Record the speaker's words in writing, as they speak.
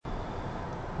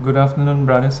Good afternoon,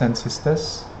 brothers and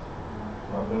sisters.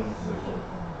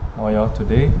 How are y'all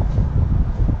today?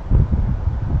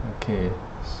 Okay,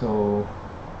 so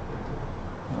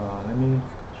let me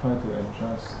try to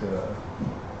adjust the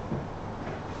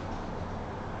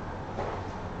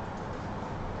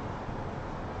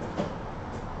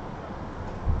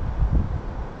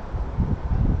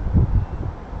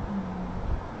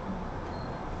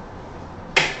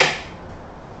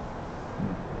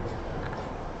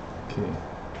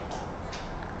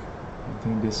I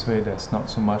think this way there's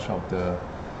not so much of the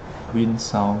wind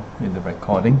sound in the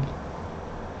recording.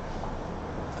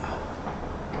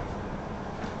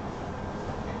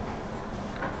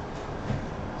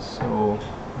 So,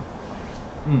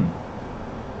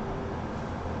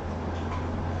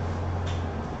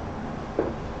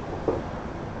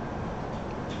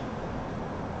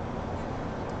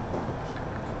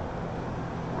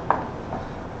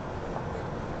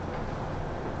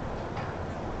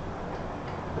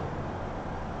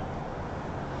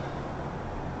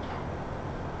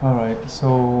 Alright,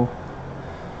 so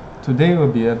today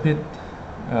will be a little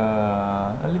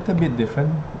bit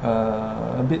different,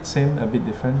 a bit same, a bit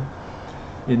different,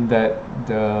 in that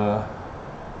the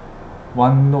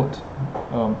OneNote,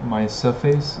 my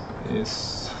surface is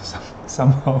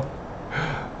somehow,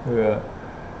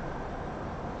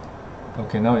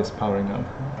 okay, now it's powering up,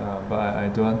 but I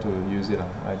don't want to use it,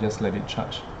 I just let it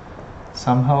charge.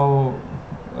 Somehow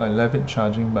I left it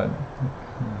charging, but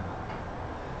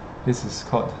this is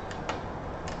called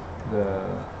the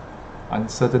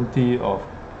uncertainty of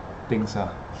things.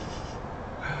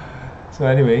 So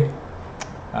anyway,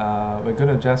 we're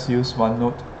going to just use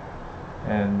OneNote,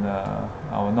 and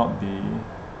I will not be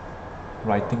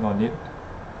writing on it.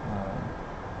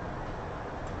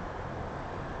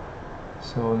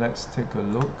 So let's take a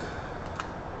look.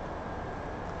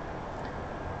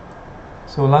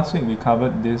 So last week we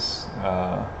covered this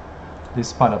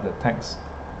part of the text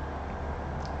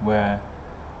where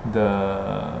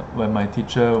my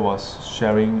teacher was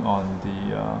sharing on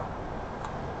the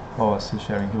what was he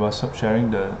sharing? He was sharing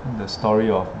the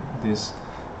story of this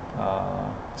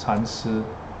禅师,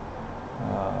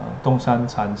 Dongshan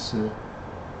禅师,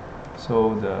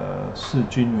 so the 世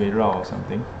君围绕 or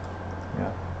something.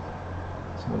 Yeah.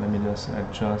 So let me just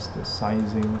adjust the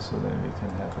sizing so that we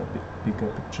can have a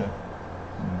bigger picture.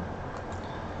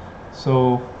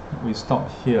 So we stop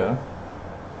here.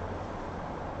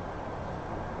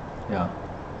 Yeah.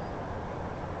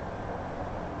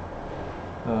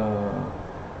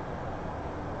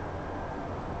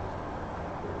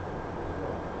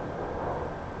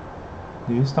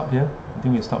 Do you stop here? I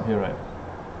think we stop here, right?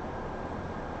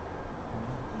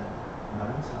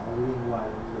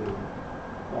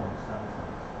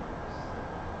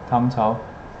 Tang Cao.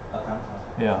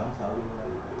 Yeah.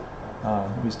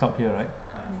 We stop here, right?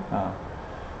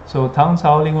 So 唐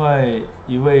朝另外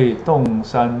一位洞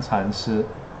山禅师,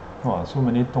 wow, so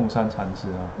many 洞山禅师.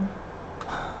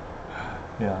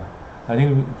 Yeah, I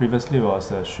think previously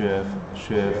was 雪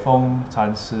峰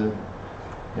禅师.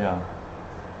 Yeah,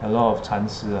 a lot of 禅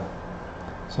师.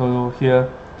 So here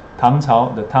唐朝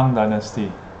the Tang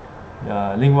dynasty.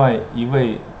 Yeah, 另外一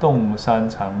位洞山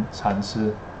禅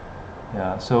师.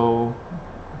 Yeah, so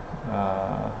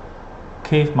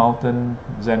Cave Mountain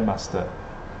Zen Master.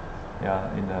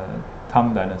 Yeah, in the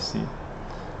Tang dynasty.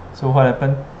 So what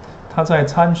happened? 他在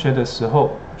参学的时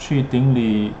候去顶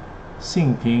礼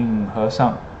性平和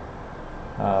尚，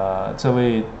这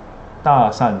位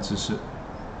大善知识。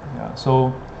Yeah,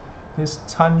 so this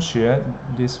参学,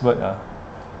 this word, I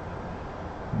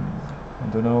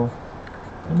don't know.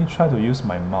 Let me try to use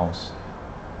my mouse.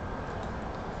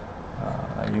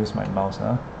 I use my mouse.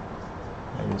 I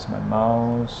use my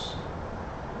mouse.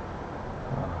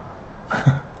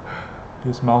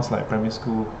 Use mouse like primary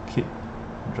school kid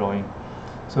drawing.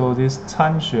 So this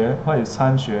参学, what is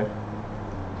参学?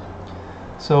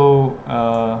 So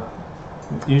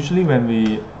usually when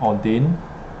we ordain,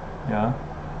 yeah,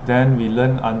 then we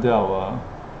learn under our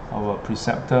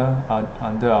preceptor,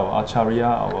 under our acharya,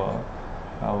 our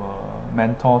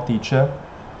mentor teacher.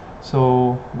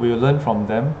 So we learn from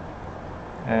them,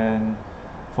 and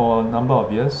for a number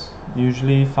of years,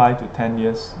 usually 5 to 10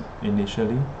 years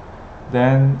initially.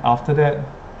 Then after that,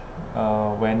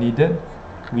 when needed,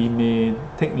 we may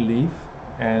take leave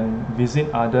and visit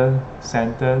other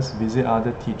centers, visit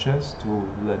other teachers to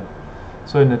learn.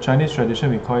 So in the Chinese tradition,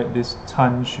 we call it this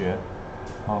参学.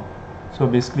 So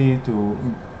basically to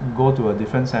go to a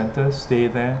different center, stay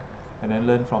there, and then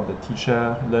learn from the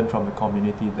teacher, learn from the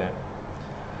community there.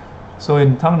 So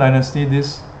in Tang Dynasty,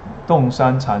 this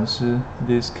Dongshan 禅师,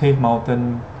 this Cave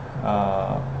Mountain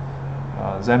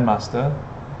Zen master,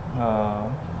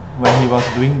 when he was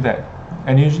doing that,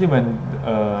 and usually when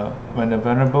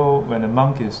a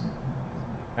monk is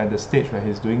at the stage where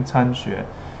he's doing 参学,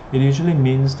 it usually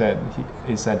means that he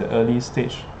is at the early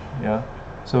stage, yeah.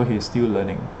 So he's still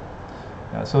learning.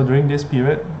 Yeah, so during this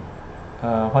period,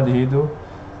 what did he do?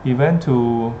 He went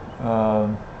to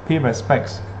pay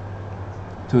respects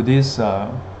to this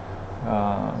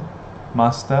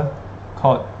master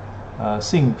called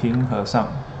Xing Ping Hesang.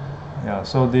 Yeah,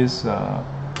 so this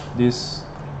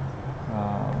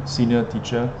senior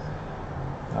teacher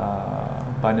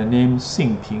by the name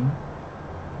Xing Ping.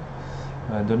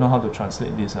 I don't know how to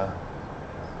translate this.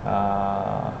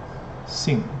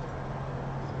 Xing,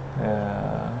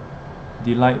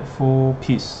 delightful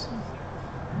peace,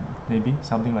 maybe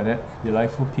something like that.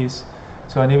 Delightful peace.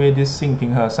 So anyway, this Xing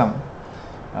Ping Hesang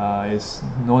is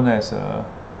known as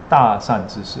大善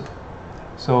知识.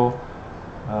 So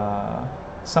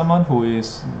someone who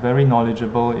is very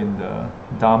knowledgeable in the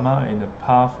Dharma, in the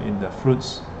path, in the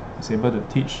fruits, is able to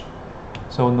teach.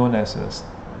 So known as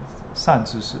善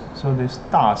知识. So this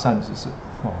大善知识,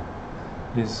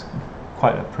 this is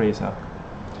quite a praise.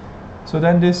 So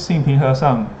then this 性平和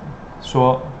尚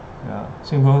说,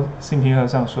性平和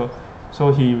尚说,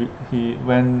 so he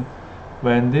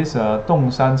when this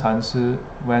洞山禅师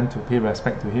went to pay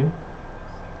respect to him,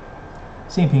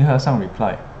 性平和尚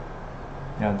replied,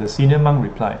 the senior monk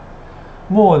replied,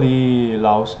 莫理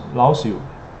老朽.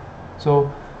 So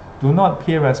do not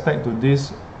pay respect to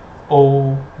this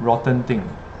old rotten thing,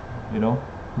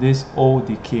 this old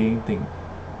decaying thing.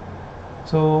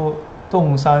 So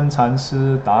洞山禅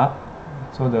师答,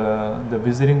 so the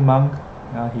visiting monk,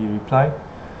 he replied,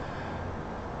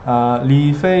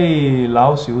 理非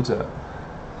老朽者.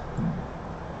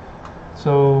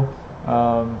 So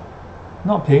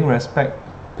not paying respect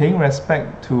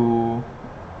to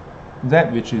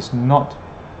that which is not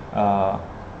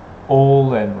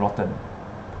old and rotten.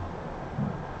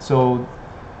 So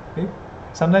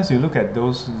sometimes you look at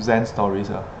those Zen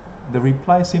stories, the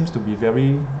reply seems to be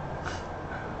very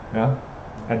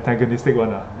antagonistic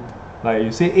one. Like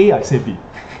you say A, I say B.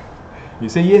 You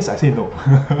say yes, I say no.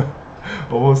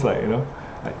 Almost like,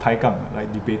 like 抬杠,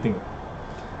 like debating.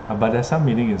 But there's some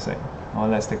meaning inside.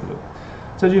 Let's take a look.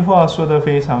 这句话说得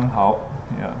非常好.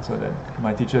 So that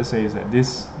my teacher says that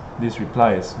this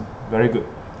reply is very good.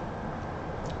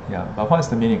 But what's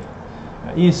the meaning?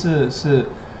 意思是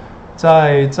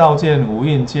在照见五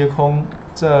蕴皆空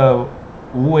这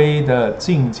无为的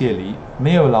境界里，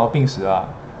没有老病死啊。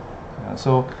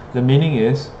So the meaning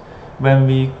is, when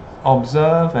we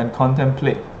observe and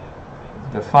contemplate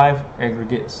the five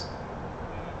aggregates,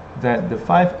 that the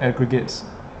five aggregates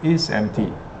is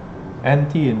empty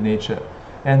in nature,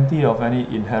 empty of any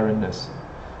inherentness.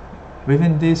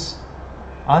 Within this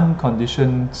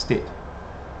unconditioned state,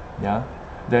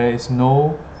 there is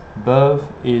no birth,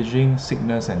 aging,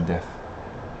 sickness, and death.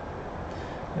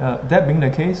 That being the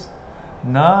case,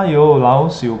 哪有老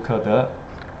朽可得?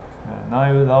 哪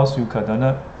有老朽可得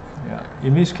呢?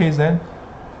 In which case then,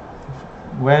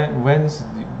 where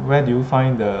do you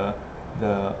find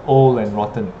the old and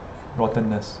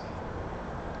rottenness?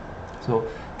 So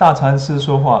大禅师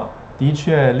说话的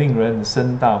确令人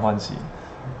生大欢喜.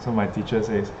 So my teacher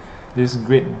says, these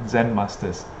great Zen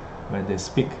masters, when they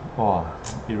speak,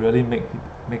 it really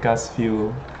make us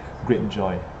feel great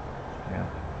joy.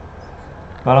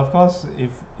 But of course,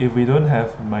 if we don't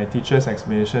have my teacher's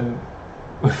explanation,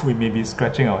 we may be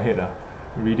scratching our head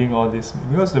reading all this,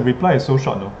 because the reply is so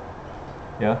short, no?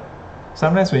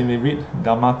 Sometimes when we read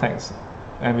Dharma texts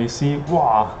and we see,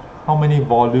 how many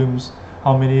volumes,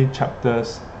 how many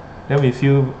chapters, then we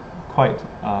feel quite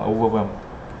overwhelmed.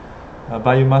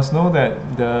 But you must know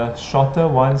that the shorter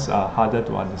ones are harder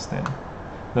to understand.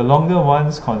 The longer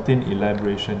ones contain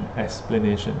elaboration,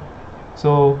 explanation.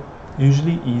 So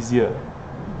usually easier.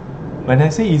 When I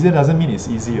say easier, doesn't mean it's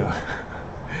easier.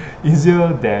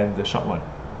 Easier than the short one.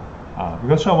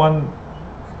 Because short one,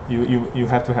 you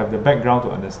have to have the background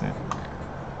to understand.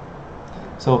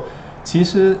 So 其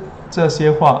实这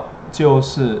些话就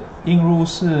是应入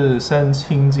世生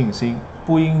清净心，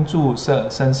不应住色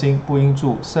生心，不应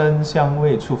住声香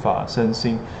味触法生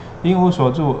心，因无所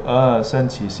住而生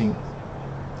其心。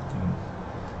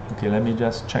Okay, let me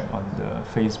just check on the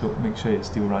Facebook, make sure it's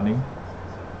still running.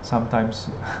 Sometimes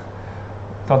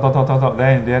talk,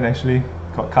 then actually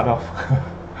got cut off.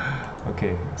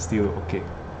 Okay, still okay.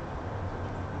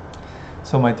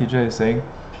 So my teacher is saying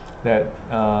that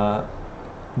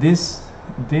this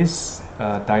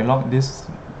dialogue, this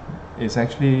is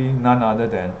actually none other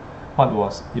than what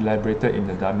was elaborated in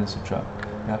the Diamond Sutra.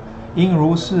 应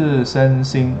如是生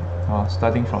心,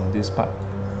 starting from this part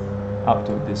up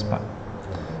to this part.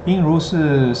 应如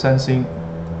是身心，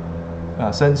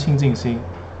身清净心。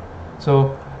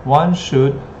So one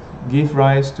should give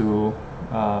rise to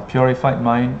purified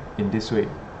mind in this way.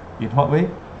 In what way?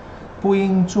 不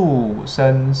应住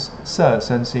色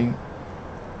身心。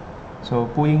So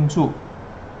不应住。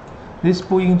This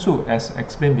不应住, as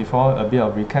explained before, a bit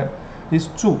of recap. This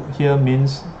住 here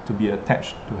means to be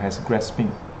attached, to has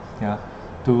grasping. Yeah,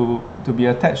 to be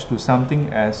attached to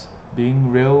something as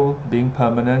being real, being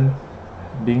permanent,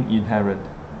 being inherent.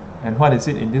 And what is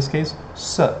it in this case?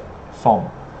 Sa, form.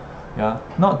 Yeah,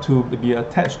 not to be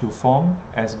attached to form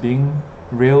as being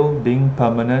real, being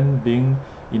permanent, being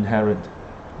inherent.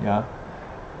 Yeah,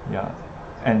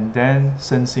 and then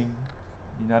sensing,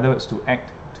 in other words, to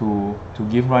act, to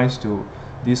give rise to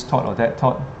this thought or that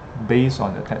thought based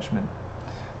on attachment.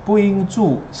 不应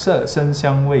住色声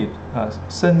香味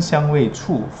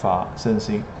触法身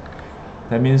心.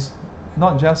 That means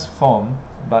not just form,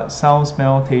 but sound,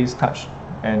 smell, taste, touch,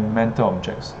 and mental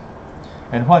objects.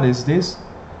 And what is this?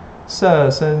 色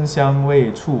声香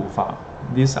味触法.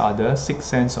 These are the 6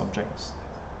 sense objects.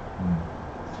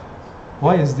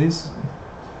 Why is this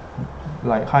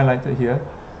like highlighted here?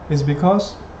 It's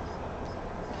because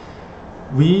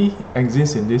we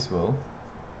exist in this world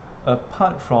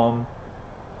apart from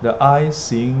the eye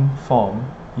seeing form,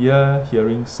 ear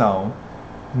hearing sound,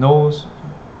 nose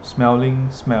smelling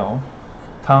smell,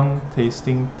 tongue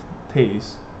tasting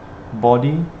taste,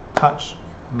 body touch,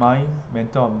 mind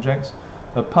mental objects.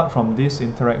 Apart from this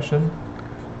interaction,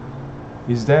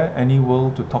 is there any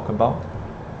world to talk about?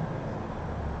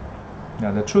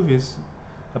 Now the truth is,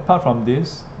 apart from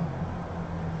this,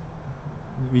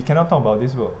 we cannot talk about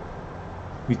this world.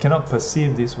 We cannot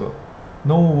perceive this world.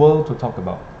 No world to talk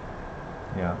about.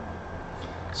 Yeah.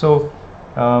 So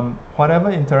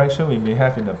whatever interaction we may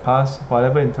have in the past,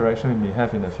 whatever interaction we may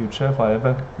have in the future,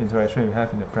 whatever interaction we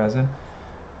have in the present,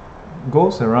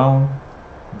 goes around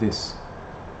this.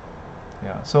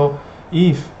 Yeah. So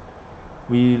if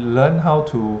we learn how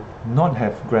to not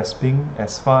have grasping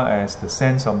as far as the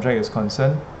sense object is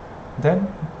concerned, then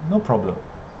no problem.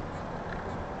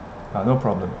 No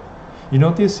problem. You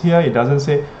notice here it doesn't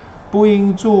say 不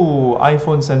应住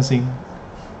iPhone 身心，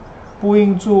不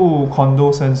应住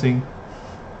condo 身心。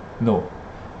No,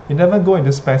 it never go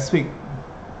into specific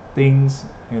things,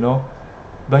 you know.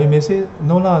 But you may say,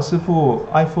 no lah, 师父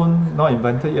iPhone not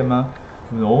invented yet 吗？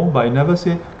 No, but it never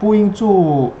say 不应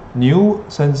住牛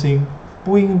身心，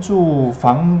不应住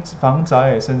房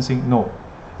宅身心。No,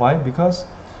 why? Because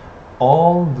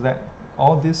all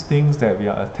these things that we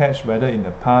are attached, whether in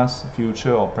the past,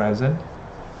 future, or present,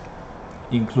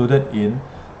 included in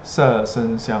色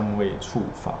声香味触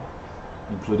法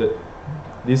included.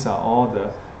 These are all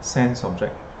the sense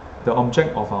object, the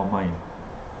object of our mind.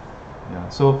 Yeah.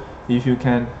 So if you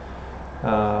can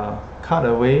cut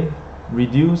away,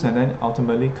 reduce, and then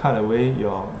ultimately cut away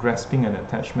your grasping and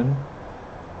attachment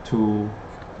to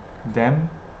them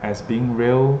as being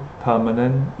real,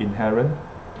 permanent, inherent,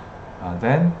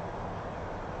 then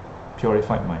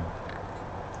purified mind.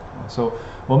 So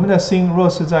我们的心若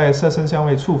是在色声香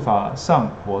味触法上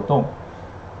活动，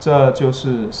这就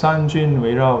是三军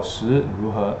围绕时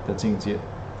如何的境界。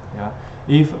Yeah?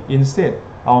 If instead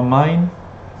our mind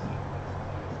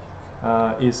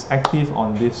is active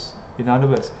on this, in other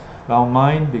words, our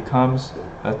mind becomes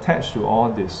attached to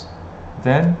all this,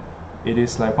 then it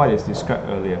is like what is described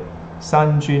earlier.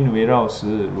 三军围绕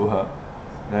时如何?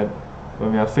 That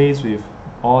when we are faced with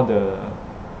all the,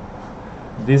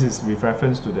 this is with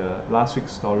reference to the last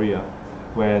week's story,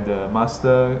 where the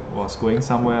master was going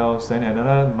somewhere else, then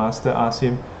another master asked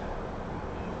him,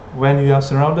 when you are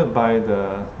surrounded by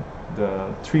the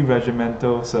 3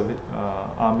 regimental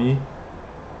army,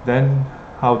 then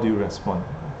how do you respond?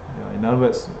 Yeah, in other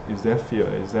words, is there fear?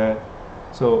 Is there...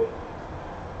 So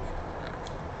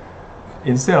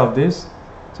instead of this,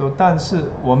 so 但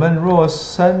是我们若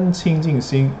生清净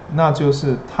心，那就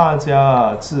是他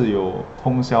家自有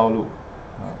通宵路，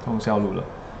通宵路了。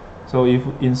So if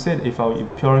we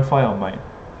purify our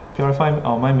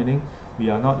mind meaning we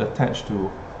are not attached to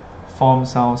form,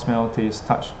 sound, smell, taste,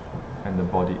 touch, and the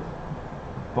body.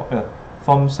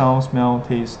 Form, sound, smell,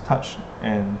 taste, touch,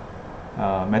 and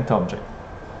mental object.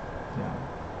 Yeah.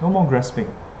 No more grasping,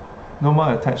 no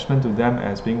more attachment to them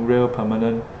as being real,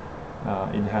 permanent,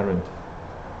 inherent.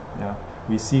 Yeah.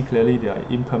 We see clearly they are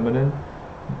impermanent,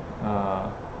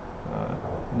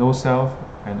 no self,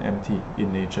 and empty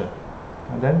in nature.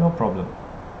 And then no problem.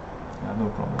 Yeah, no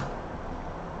problem.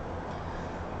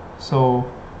 So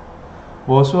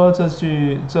我说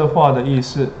这话的意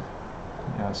思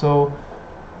Yeah, so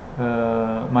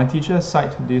my teacher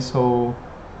cite this whole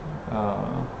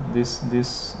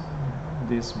this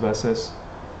these verses.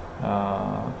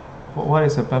 What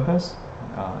is the purpose?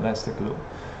 Let's take a look.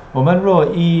 我们若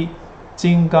依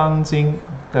金刚经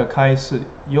的开示，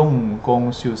用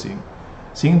功修行，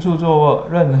行住坐卧，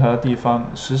任何地方，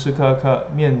时时刻刻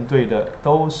面对的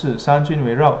都是三军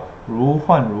围绕、如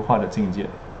幻如化的境界。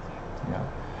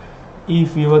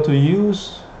If we were to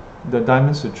use the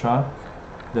Diamond Sutra,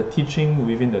 the teaching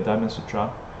within the Diamond Sutra,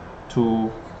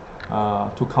 to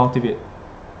cultivate,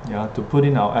 to put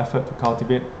in our effort to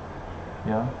cultivate,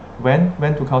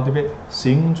 when to cultivate?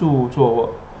 行住坐卧。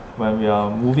When we are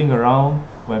moving around,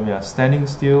 when we are standing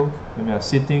still, when we are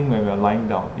sitting, when we are lying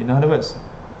down. In other words,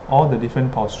 all the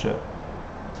different posture.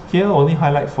 Here only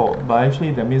highlight 4, but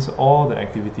actually that means all the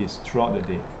activities throughout the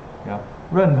day.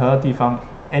 任何地方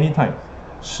anytime,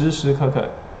 时时刻刻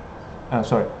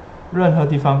任何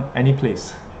地方 any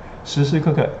place, 时时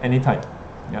刻刻 anytime,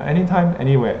 anytime,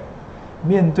 anywhere.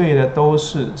 面对的都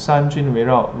是三军围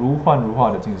绕、如幻如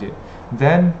化的境界。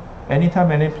Then anytime,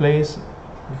 any place,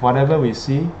 whatever we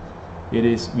see,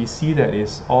 we see that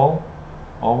it's all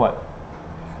what?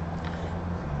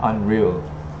 Unreal.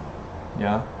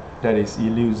 That is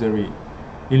illusory.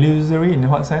 Illusory in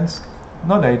what sense?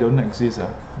 Not that it don't exist,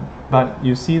 but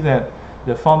you see that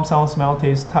the form, sound, smell,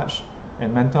 taste, touch,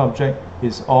 and mental object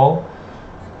is all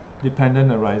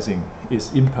dependent arising.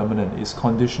 It's impermanent. It's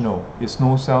conditional. It's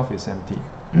no self. It's empty.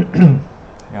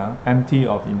 Empty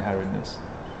of inherentness.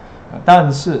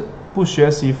 但是不学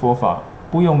习佛法，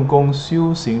不用功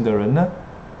修行的人呢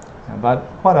 ？But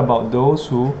what about those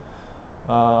who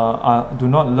do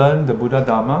not learn the Buddha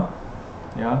Dharma?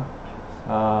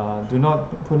 Do not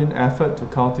put in effort to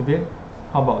cultivate.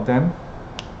 How about them?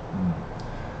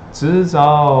 执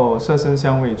着色身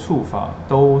香味触法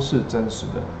都是真实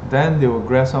的。Then they will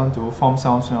grasp onto form,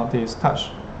 sound, smell, taste, touch,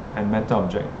 and mental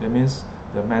object. That means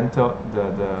the mental,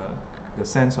 the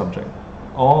sense object.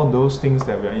 All those things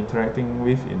that we are interacting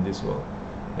with in this world.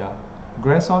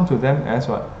 Grasp onto them as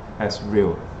what? As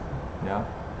real.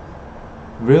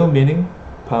 Real meaning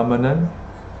permanent,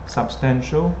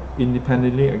 substantial,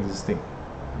 independently existing.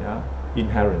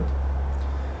 Inherent.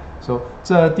 So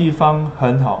这地方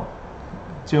很好，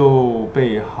就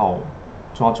被好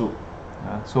抓住。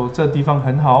So 这地方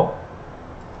很好，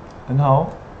很好。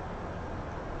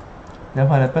然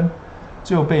后呢，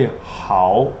就被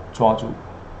好抓住。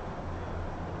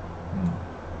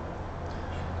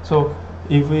So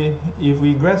if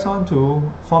we grasp onto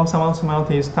form, sound, smell,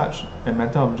 taste, touch, and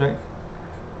mental object,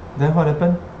 then what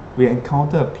happened? We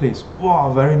encounter a place.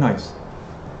 Wow, very nice.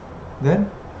 Then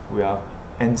we are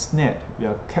ensnared. We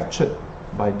are captured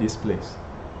by this place.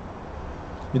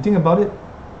 You think about it.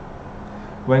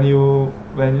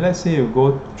 When let's say you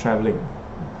go traveling,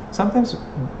 sometimes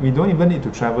we don't even need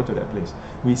to travel to that place.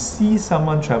 We see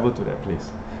someone travel to that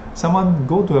place. Someone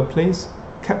go to a place,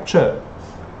 capture,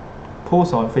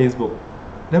 post on Facebook.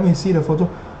 Then we see the photo.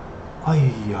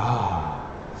 Ayya,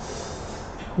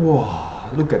 wow!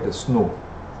 Look at the snow.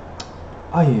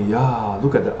 Ayya,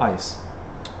 look at the ice.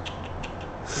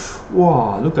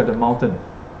 Wow! Look at the mountain.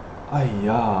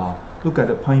 Ayya, look at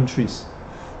the pine trees.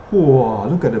 Wow!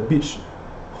 Look at the beach.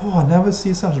 Oh, I never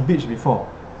see such a beach before.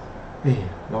 Hey,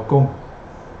 老公,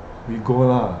 we go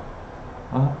lah.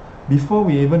 Before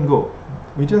we even go,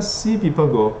 we just see people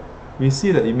go. We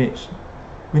see the image.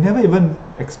 We never even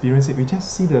experience it. We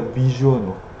just see the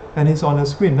visual, and it's on the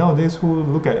screen. Nowadays, who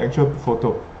look at actual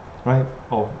photo, right,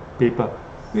 or paper?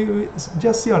 We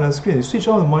just see on the screen. You switch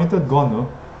on the monitor, gone,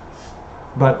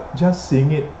 But just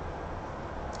seeing it,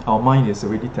 our mind is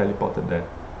already teleported there.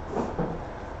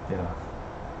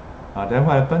 Then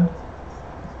what happened?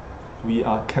 We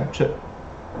are captured.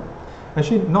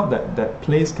 Actually, not that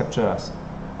place capture us.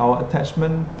 Our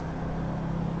attachment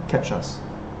captures us.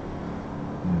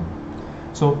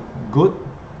 So good,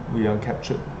 we are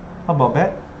captured. How about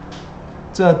bad?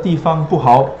 这地方不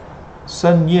好，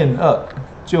生厌恶，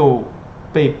就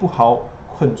被不好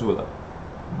困住了。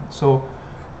So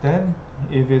then,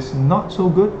 if it's not so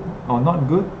good or not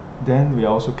good, then we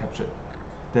are also captured.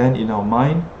 Then in our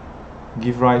mind,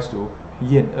 give rise to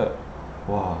厌恶.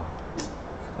 Wow,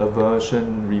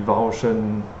 aversion,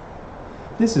 revulsion.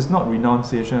 This is not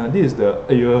renunciation. This is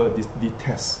this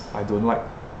detest. I don't like.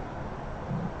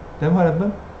 Then what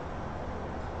happened?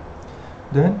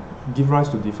 Then give rise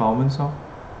to defilements.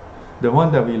 The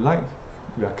one that we like,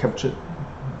 we are captured,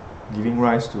 giving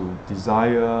rise to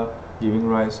desire, giving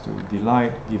rise to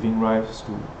delight, giving rise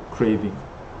to craving.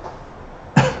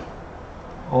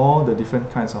 All the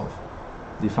different kinds of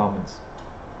defilements.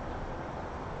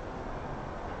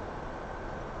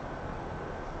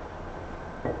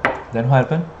 Then what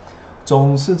happened?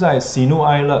 总是在喜怒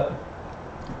哀乐、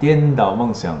颠倒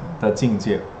梦想的境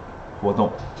界活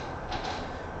动。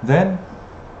Then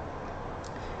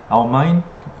our mind,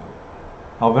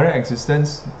 our very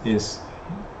existence is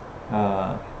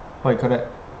what you call that?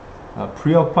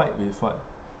 Preoccupied with what?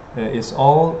 It's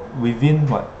all within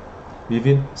what?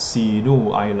 Within 喜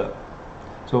怒哀乐.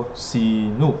 So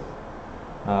喜怒,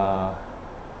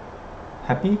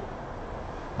 happy,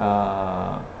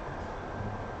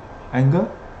 anger,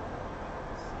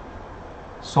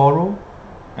 sorrow,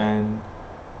 and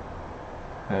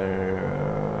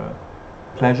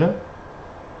pleasure.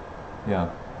 Yeah,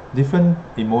 different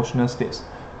emotional states.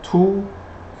 Two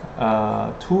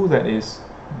that is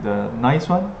the nice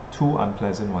one, two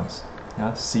unpleasant ones.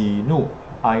 Yeah, 喜怒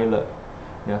哀乐.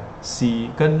 Yeah, 喜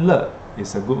跟乐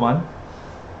is a good one.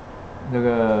 那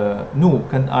个怒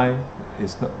跟哀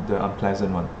is the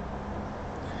unpleasant one.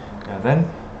 Yeah, then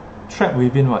trapped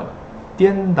within what?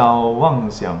 颠倒妄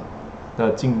想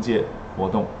的境界活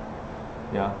动.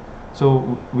 Yeah, so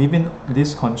within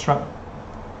this construct,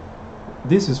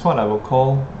 this is what I will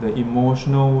call the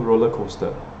emotional roller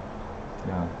coaster.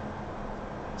 Yeah,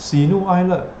 喜怒哀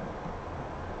乐.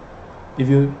 If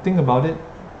you think about it,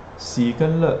 喜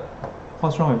跟乐,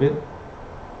 what's wrong with it?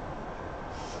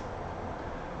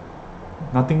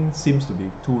 Nothing seems to be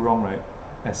too wrong, right?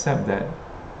 Except that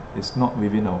it's not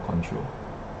within our control.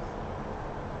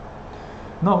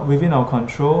 Not within our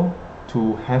control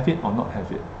to have it or not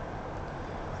have it.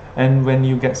 And when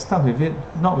you get stuck with it,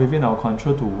 not within our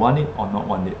control to want it or not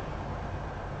want it.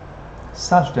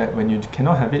 Such that when you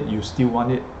cannot have it, you still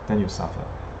want it, then you suffer.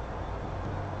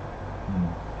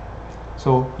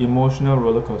 So emotional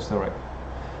roller coaster, right?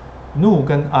 怒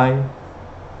跟哀.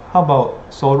 How about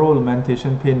sorrow,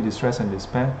 lamentation, pain, distress, and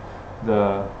despair?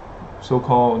 The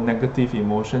so-called negative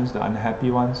emotions, the unhappy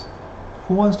ones.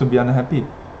 Who wants to be unhappy?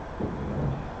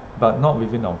 But not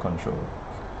within our control.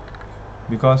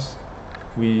 Because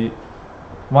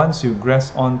once you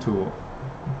grasp onto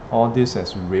all this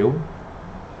as real,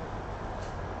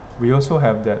 we also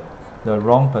have the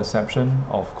wrong perception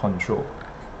of control.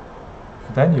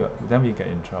 Then we get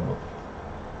in trouble.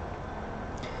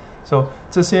 So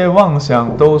这些妄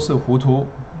想都是糊涂，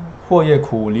祸业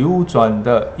苦流转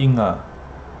的因啊。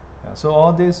Yeah, so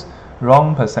all this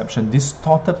wrong perception,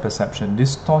 distorted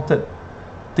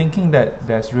thinking that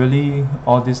there's really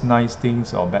all these nice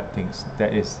things or bad things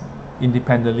that is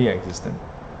independently existent.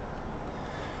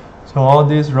 So all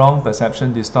this wrong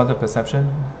perception, distorted perception,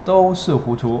 都是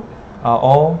糊涂, are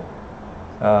all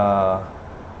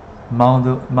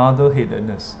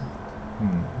muddy-headedness.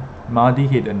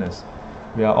 Muddy-headedness.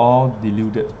 We are all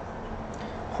deluded.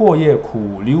 祸业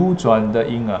苦流转的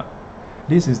因啊.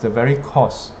 This is the very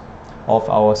cause of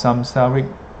our samsaric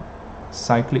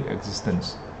cyclic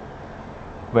existence,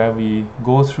 where we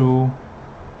go through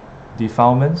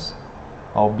defilements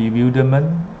or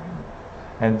bewilderment,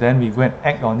 and then we go and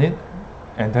act on it,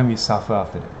 and then we suffer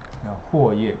after that. Now,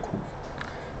 祸业苦.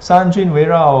 三军围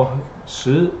绕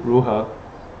时如何?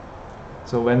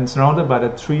 So when surrounded by the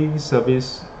three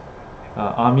service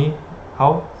army,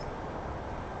 how?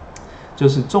 就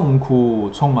是众苦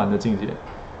充满的境界.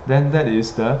 Then that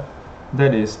is the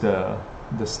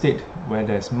state where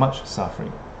there's much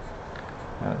suffering.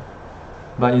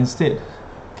 But instead,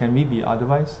 can we be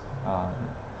otherwise?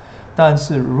 但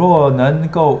是若能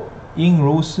够应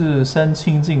如是生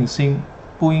清净心，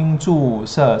不应住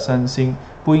色身心，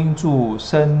不应住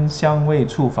声香味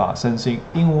触法身心，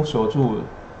应无所住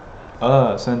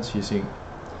而生其心。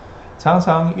常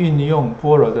常运用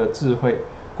般若的智慧，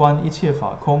观一切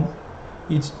法空，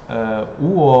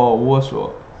无我无我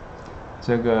所，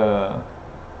这个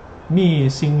密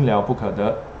心了不可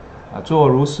得做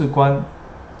如是观，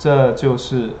这就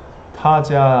是他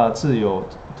家自有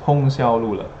通宵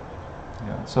路了。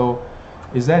So,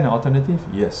 is there an alternative?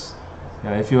 Yes.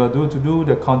 If you are to do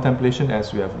the contemplation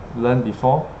as we have learned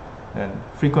before, and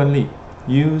frequently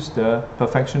use the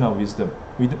perfection of wisdom.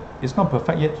 It's not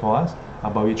perfect yet for us,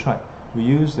 but we try. We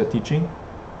use the teaching,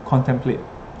 contemplate,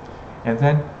 and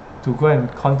then to go and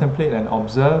contemplate and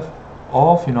observe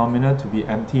all phenomena to be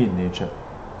empty in nature.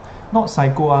 Not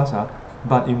psycho us,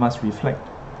 but you must reflect.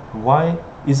 Why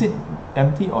is it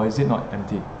empty or is it not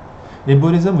empty? In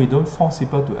Buddhism, we don't force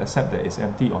people to accept that it's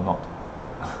empty or not.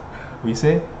 We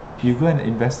say, you go and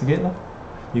investigate,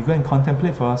 you go and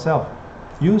contemplate for yourself.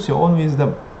 Use your own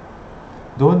wisdom.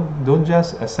 Don't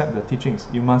just accept the teachings.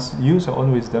 You must use your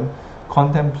own wisdom,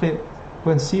 contemplate,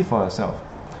 go and see for yourself.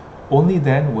 Only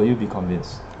then will you be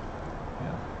convinced.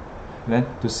 Then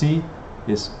to see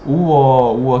is 无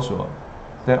我无我所,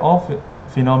 that all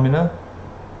phenomena,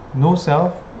 no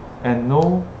self, and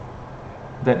know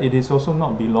that it is also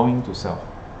not belonging to self.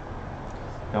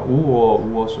 无我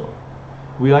无我所.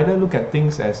 we either look at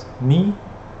things as me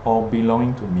or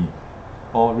belonging to me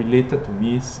or related to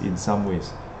me in some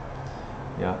ways.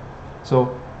 Yeah.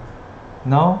 So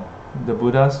now the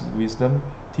Buddha's wisdom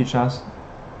teach us,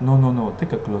 no,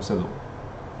 take a closer look.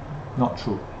 Not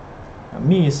true.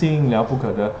 密性了不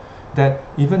可得, that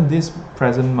even this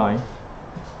present mind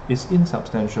is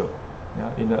insubstantial.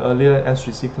 Yeah? In the earlier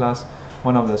S3C class,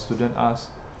 one of the students asked,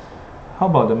 how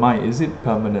about the mind? Is it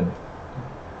permanent?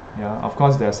 Yeah, of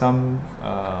course there are some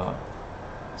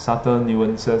subtle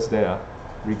nuances there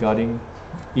regarding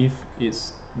if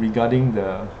it's regarding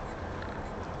the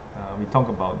we talk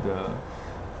about the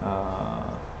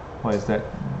what is that,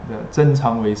 the 真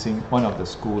常唯心, one of the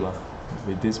school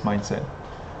with this mindset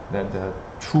that the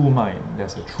true mind,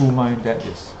 there's a true mind that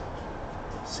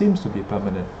seems to be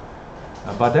permanent,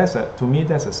 but to me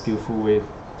that's a skillful way.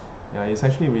 Yeah, it's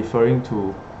actually referring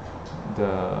to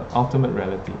the ultimate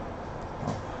reality.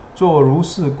 做如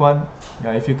是观,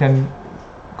 yeah, if you can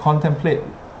contemplate,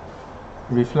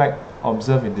 reflect,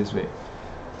 observe in this way,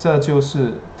 这就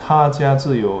是他家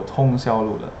自有通宵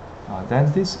路了.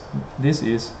 Then this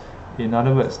is, in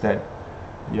other words, that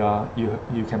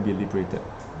you can be liberated.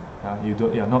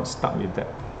 You're not stuck with that.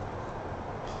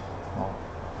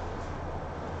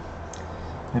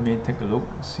 Let me take a look,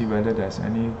 see whether there's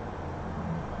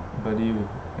anybody with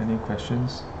any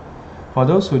questions. For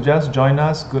those who just joined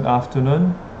us, good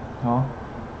afternoon.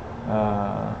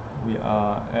 We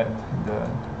are at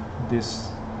this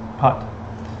part.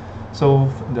 So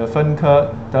the 分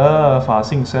科得法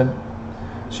性身，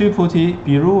须菩提，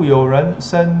比如有人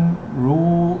身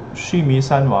如须弥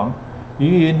山王，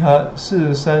于云何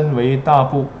是身为大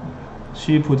部？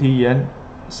须菩提言：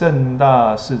甚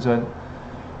大世尊。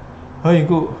何以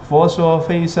故？佛说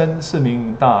非身是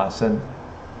名大身。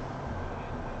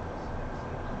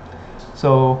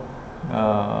So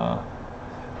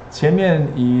前面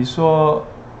已说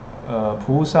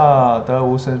菩萨得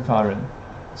无生法忍。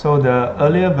So the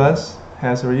earlier verse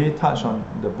has already touched on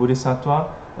the Bodhisattva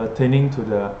attaining to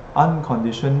the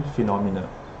unconditioned phenomena.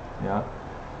 Yeah.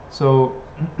 So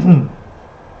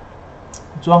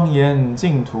庄严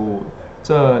净土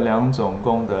这两种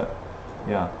功德.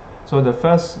 Yeah. So there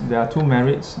are two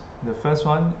merits. The first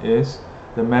one is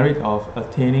the merit of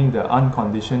attaining the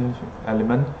unconditioned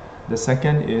element. The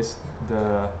second is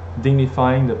the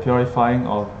dignifying, the purifying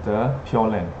of the Pure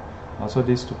Land. So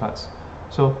these two parts.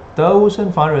 So 得无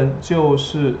生法忍就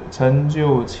是成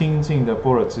就清净的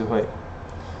般若智慧.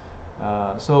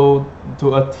 So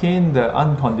to attain the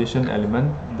unconditioned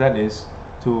element, that is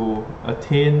to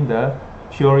attain the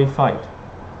purified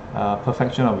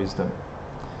perfection of wisdom.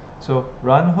 So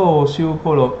然后修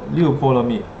六波罗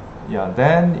蜜, yeah,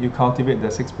 then you cultivate the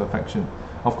sixth perfection.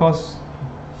 Of course,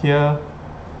 here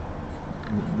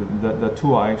the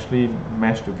two are actually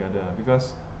meshed together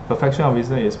because perfection of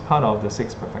wisdom is part of the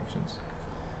six perfections.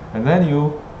 And then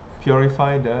you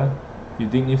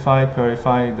dignify,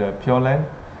 purify the Pure Land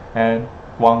and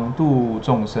广度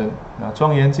众生,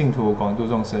 庄严净土广度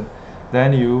众生.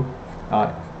 Then you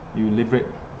liberate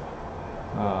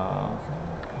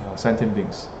sentient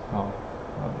beings.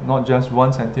 Not just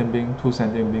one sentient being, two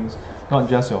sentient beings, not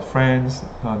just your friends,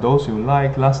 those you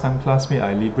like, last time classmate,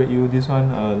 I liberate you, this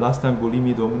one, last time bully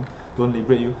me, don't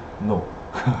liberate you. No.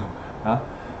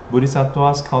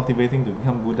 Bodhisattvas cultivating to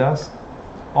become Buddhas,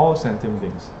 all sentient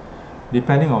beings.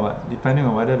 Depending on what? Depending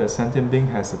on whether the sentient being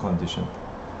has the condition.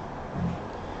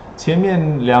 前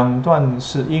面两段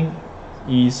是因，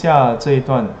以下这一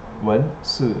段文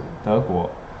是德国，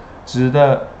指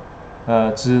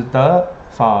得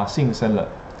法性身了。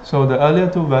So the earlier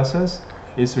two verses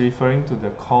is referring to the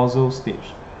causal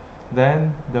stage.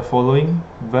 Then the following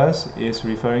verse is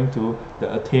referring to the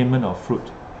attainment of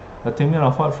fruit. Attainment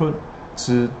of what fruit?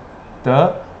 指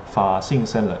得法性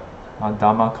身了。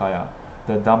Dhammakaya,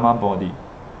 the Dhamma body.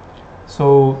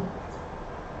 So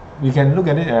we can look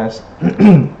at it as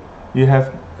you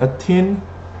have attained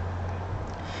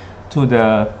to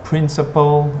the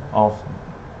principle of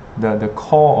the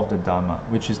core of the Dhamma,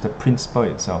 which is the principle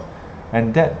itself,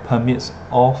 and that permits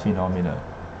all phenomena.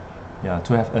 Yeah,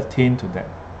 to have attained to that.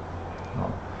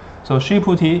 So 须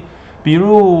菩提，比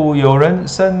如有人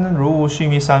身如须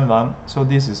弥山王. So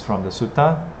this is from the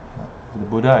Sutta, the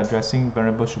Buddha addressing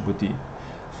Venerable Subhuti.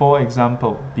 For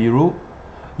example, 比如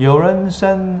有人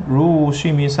身如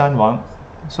须弥山王.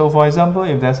 So for example,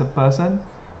 if there's a person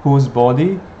whose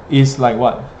body is like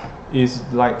what? Is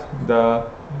like the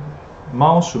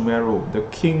Mount Sumeru, the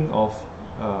king of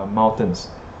mountains.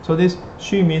 So this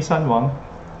须弥山王,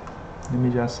 let me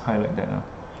just highlight that.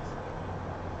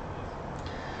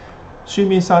 须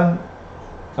弥山,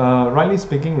 rightly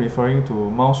speaking, referring to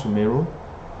Mount Sumeru,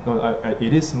 no,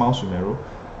 it is Mount Sumeru.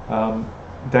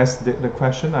 That's the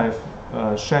question I've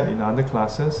shared in other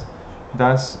classes.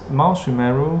 Does Mount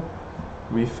Sumeru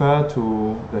refer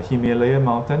to the Himalaya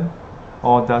mountain,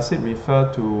 or does it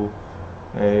refer to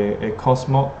a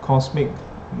cosmic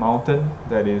mountain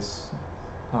that is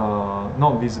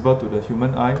not visible to the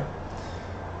human eye?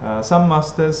 Some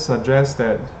masters suggest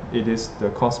that it is the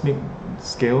cosmic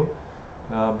scale,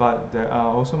 but there are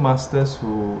also masters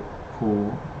who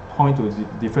point to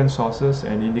different sources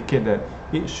and indicate that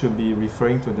it should be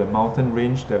referring to the mountain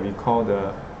range that we call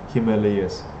the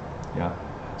Himalayas. Yeah.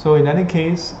 So in any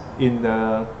case, in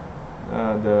the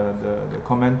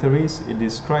commentaries, it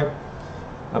described,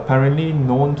 apparently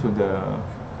known to the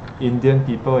Indian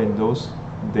people in those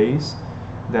days,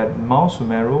 that Mount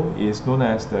Sumeru is known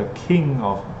as the king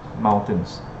of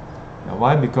mountains. Now,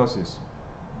 why? Because it's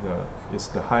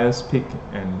the highest peak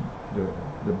and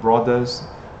the broadest,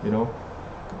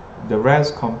 the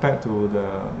rest compared to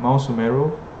the Mount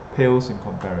Sumeru pales in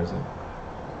comparison.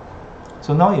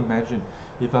 So now imagine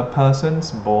if a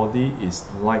person's body is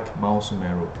like Mount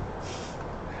Sumeru.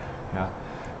 Yeah.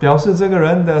 表示这个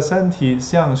人的身体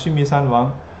像须弥山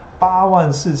王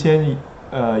84000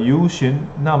由旬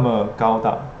那么高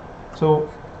大。So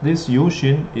this 由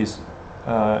旬 is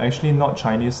actually not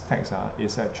Chinese text.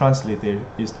 It's a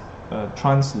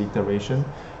transliteration,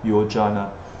 Yojana.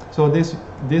 So this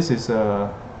is a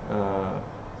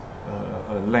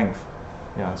length.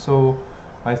 Yeah. So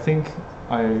I think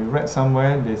I read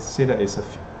somewhere they say that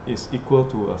it's equal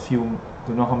to a few,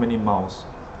 don't know how many miles.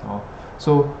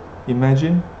 So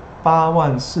imagine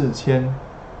 84000,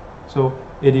 so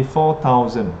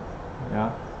 84,000.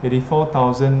 Yeah,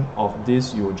 84,000 of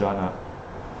this yojana.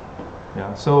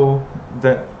 Yeah, so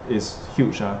that is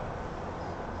huge.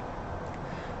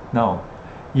 Now,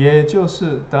 也就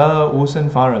是得无生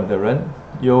法忍的人，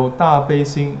有大悲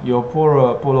心，有般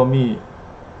若波罗蜜，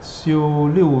修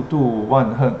六度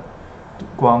万恨，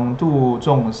广度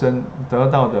众生，得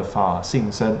到的法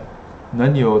性身，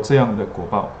能有这样的果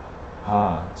报。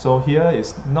So here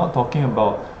is not talking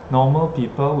about normal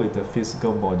people with a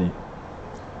physical body.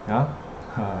 Yeah.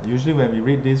 Usually when we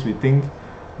read this, we think,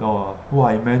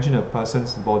 imagine a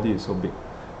person's body is so big.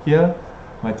 Here,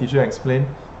 my teacher explained,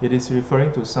 it is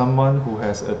referring to someone who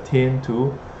has attained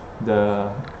to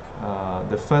the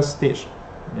first stage,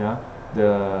 yeah,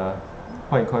 the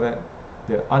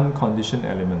unconditioned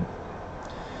element.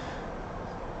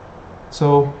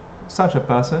 So such a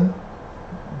person,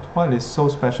 what is so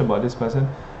special about this person?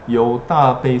 有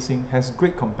大悲心, has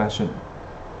great compassion.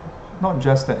 Not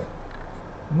just that.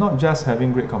 Not just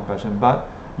having great compassion, but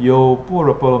有般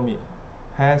若波罗蜜,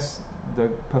 has the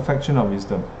perfection of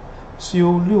wisdom.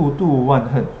 修六度万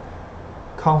恨,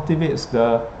 cultivates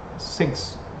the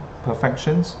 6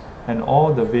 perfections and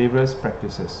all the various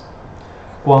practices.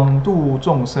 广度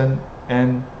众生,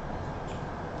 and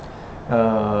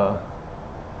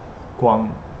广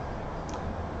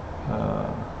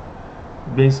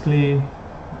basically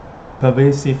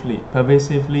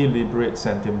pervasively liberate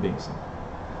sentient beings.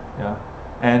 Yeah.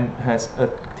 And has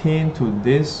attained to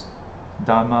this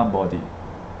Dharma body.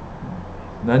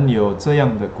 能有这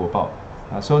样的果报。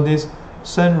So this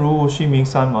身如须弥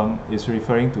山王 is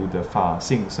referring to the 法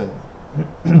性身,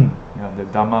 yeah, the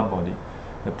Dharma body,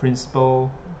 the principal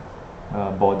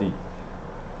body.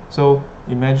 So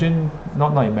imagine,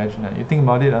 not imagine, you think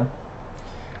about it,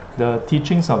 the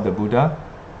teachings of the Buddha,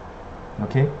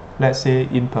 okay, let's say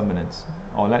impermanence,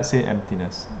 or let's say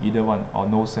emptiness, either one, or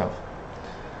no self.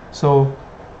 So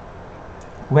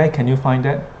where can you find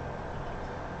that?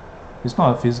 It's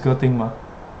not a physical thing,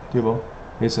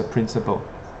 it's a principle.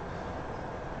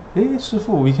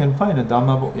 Shifu, we can find a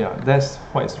Dharma book. Yeah, that's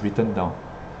what is written down.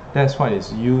 That's what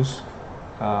is used,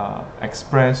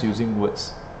 expressed using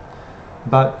words.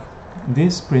 But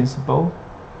this principle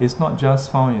is not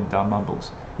just found in Dharma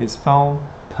books. It's found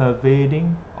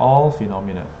pervading all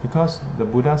phenomena, because the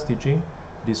Buddha's teaching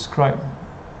describe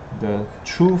the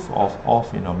truth of all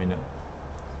phenomena.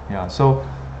 Yeah, so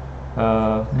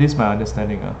this is my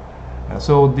understanding.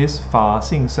 So this 法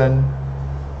性身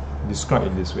described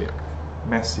in this way,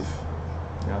 massive.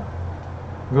 Yeah,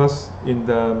 because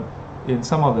in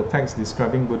some of the texts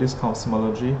describing Buddhist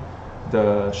cosmology,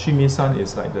 the Shimisan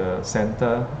is like the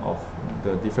center of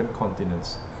the different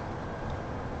continents.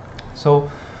 So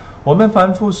我们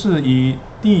凡夫是以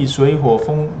地水火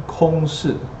风空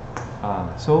识。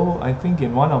So I think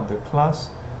in one of the class,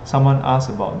 someone asked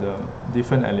about the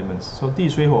different elements. So 地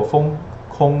水火风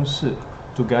空识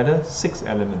together 6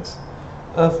 elements: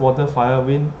 earth, water, fire,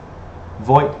 wind,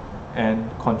 void, and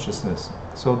consciousness.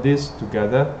 So this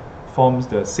together forms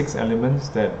the 6 elements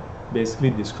that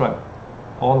basically describe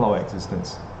all our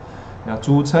existence.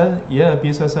 组成眼耳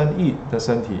鼻舌身意的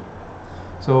身体。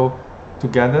So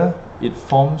together it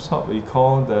forms what we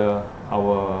call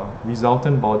our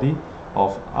resultant body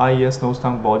of eye, ears, nose,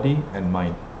 tongue, body and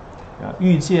mind.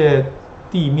 欲界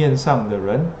地面上的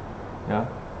人，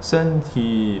身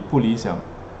体不理想。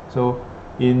So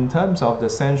in terms of the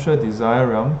sensual desire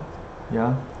realm,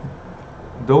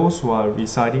 those who are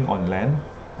residing on land,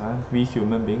 we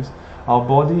human beings, our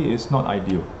body is not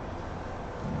ideal.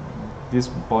 This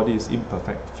body is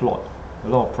imperfect, flawed, a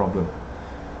lot of problem.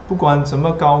 不管怎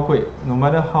么高贵 no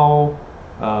matter how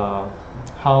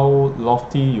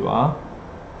lofty you are,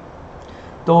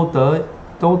 都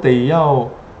得要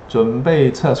准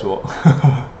备厕所。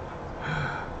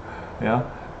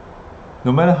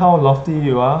No matter how lofty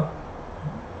you are,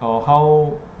 or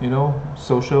how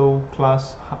social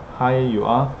class high you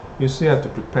are, you still have to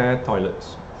prepare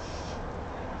toilets.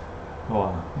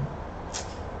 Wow.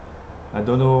 I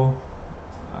don't know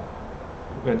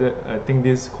whether I think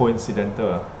this is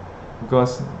coincidental,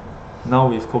 because now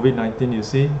with COVID-19, you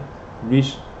see,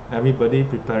 reach everybody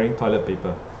preparing toilet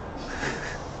paper.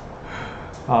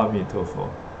 阿弥陀佛。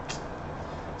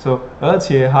So 而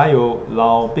且还有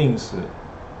老病死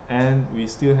and we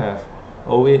still have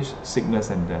old age, sickness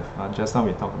and death. Just now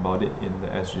we talked about it in the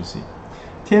SGC.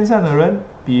 天上的人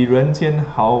比人间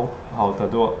好得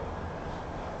多。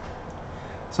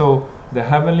So the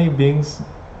heavenly beings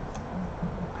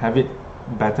have it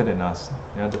better than us,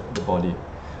 the body.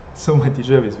 So my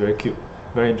teacher is very cute,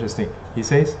 very interesting. He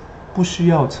says, 不需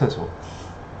要厕所.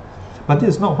 But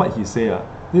this is not what he say.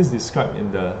 This is described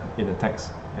in the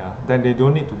text. That they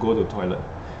don't need to go to the toilet.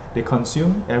 They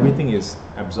consume, everything is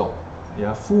absorbed.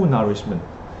 Full nourishment.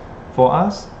 For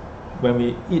us, when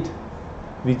we eat,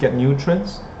 we get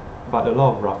nutrients, but a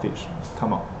lot of rubbish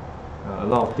come out. A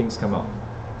lot of things come out.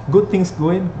 Good things go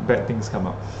in, bad things come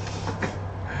out.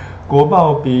 果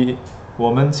报比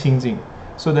我们清净.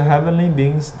 So the heavenly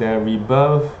beings, their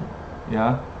rebirth,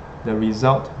 the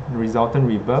resultant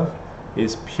rebirth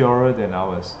is purer than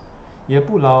ours. 也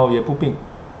不老也不病.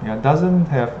 Doesn't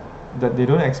have that they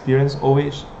don't experience old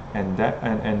age and death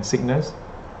and sickness,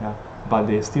 but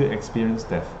they still experience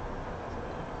death.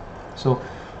 So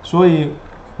所以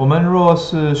我们若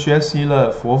是学习了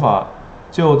佛法，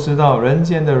就知道人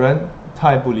间的人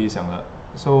太不理想了。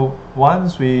So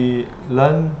once we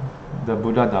learn the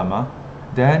Buddha Dharma,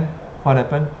 then what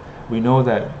happened? We know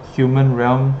that human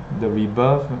realm, the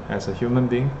rebirth as a human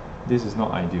being, this is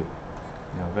not ideal.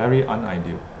 Very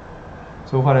unideal.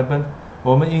 So what happened?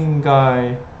 我们应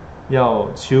该要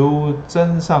求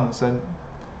真上升。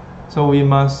So we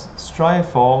must strive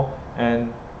for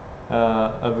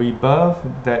a rebirth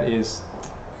that is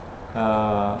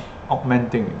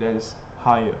augmenting, that is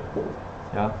higher.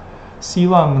 希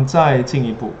望再进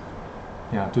一步。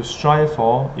To strive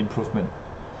for improvement.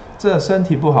 这身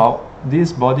体不好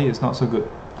 ，this body is not so good.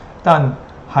 但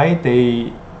还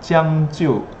得将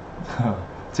就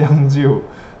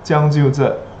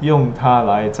着用它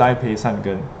来栽培善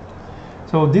根。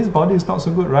So this body is not so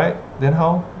good, right? Then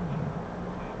how?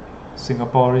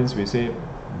 Singaporeans we say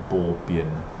bo bian.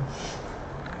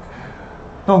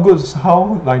 Not good.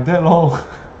 How like that lor?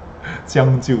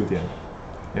 将就点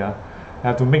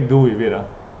have to make do with it.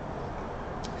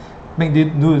 Make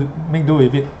do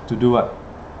with it to do what?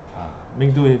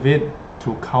 Make do with it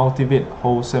to cultivate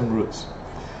wholesome roots.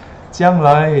 将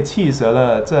来弃舍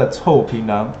了这臭皮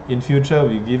囊 In future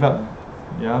we give up,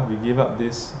 we give up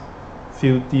this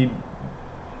filthy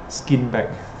skin bag.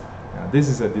 This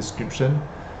is a description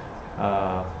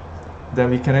that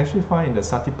we can actually find in the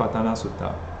Satipatthana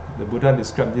Sutta. The Buddha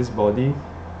described this body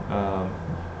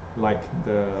like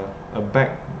a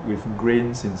bag with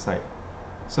grains inside.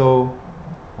 So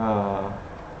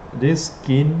this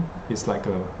skin is like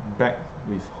a bag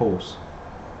with holes.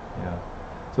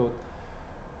 So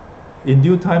in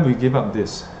due time we give up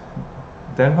this.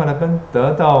 Then what happened?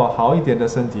 得到好一点的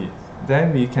身体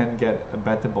Then we can get a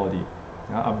better body.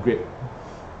 Upgrade.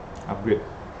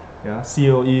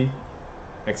 COE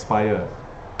expire.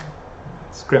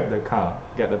 Scrap the car.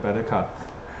 Get a better car.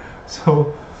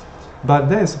 So, but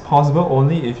that is possible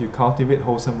only if you cultivate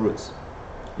wholesome roots.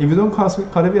 If you don't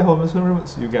cultivate wholesome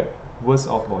roots, you get worse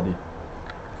off body.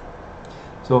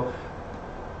 So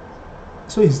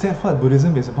is that what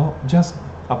Buddhism is about? Just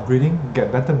upgrading,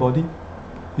 get better body?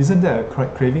 Isn't that a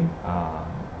craving?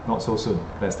 Not so soon.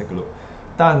 Let's take a look.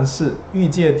 但是欲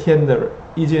界天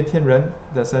人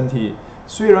的身体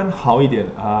虽然好一点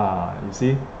you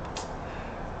see?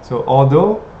 So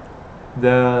although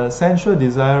the sensual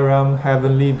desire realm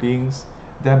heavenly beings,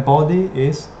 their body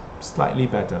is slightly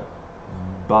better,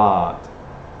 but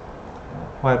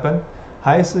what happened?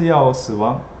 还是要死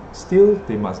亡 Still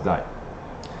they must die.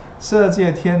 色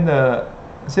界天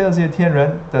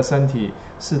人的身体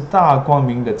是大光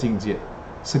明的境界，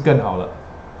是更好了。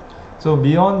So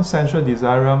beyond sensual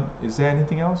desire realm, is there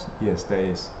anything else? Yes, there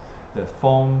is. The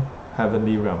form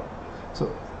heavenly realm. So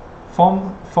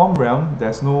form realm,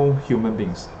 there's no human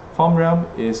beings. Form realm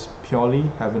is purely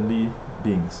heavenly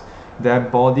beings. Their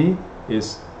body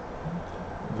is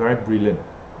very brilliant,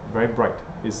 very bright.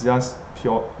 It's just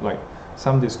pure, like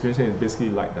some description is basically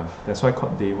light. That's why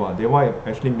called Deva. Deva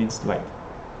actually means light.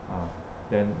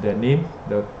 Then their name,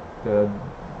 the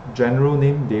general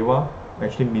name Deva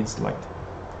actually means light.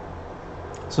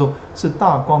 So 是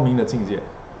大光明的境界，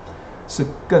是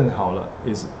更好了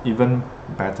is even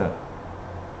better.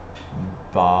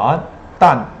 But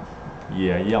但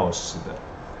也要死的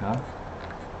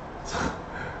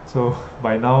So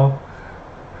by now,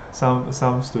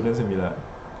 some students will be like,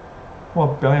 哇，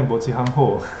表演搏击很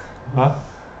好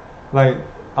like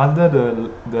under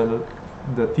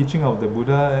the teaching of the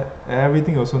Buddha,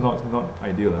 everything also not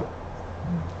ideal.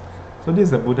 So this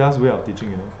is the Buddha's way of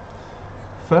teaching,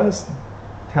 First,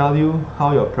 tell you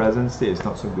how your present state is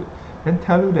not so good. Then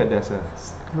tell you that there's a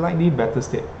slightly better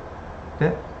state.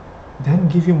 Then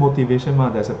give you motivation,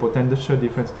 there's a potential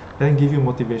difference. Then give you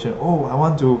motivation. Oh, I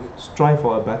want to strive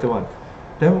for a better one.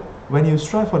 Then when you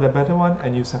strive for the better one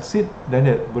and you succeed, then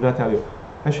the Buddha tell you,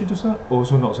 actually this one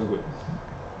also not so good.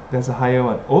 There's a higher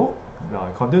one. Oh,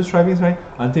 now continue striving, right?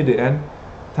 Until the end,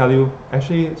 tell you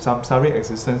actually samsaric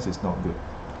existence is not good.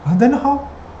 And then how?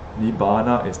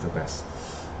 Nibbana is the best.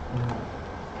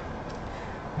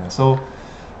 So,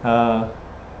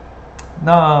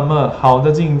 那么好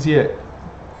的境界，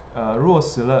若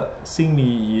死了，心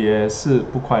里也是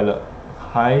不快乐，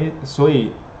所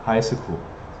以还是苦。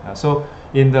So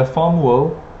in the form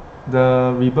world,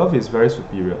 the rebirth is very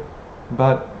superior,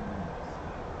 but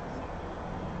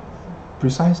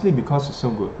precisely because it's so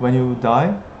good, when you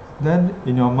die, then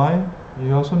in your mind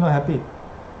you're also not happy.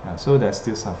 So there's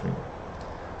still suffering.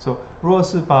 So 若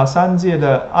是把三界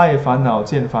的爱烦恼、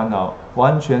见烦恼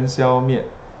完全消灭。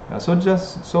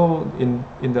So in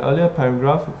the earlier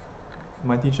paragraph,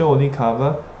 my teacher only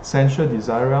covered sensual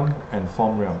desire realm and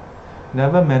form realm.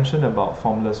 Never mentioned about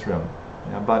formless realm.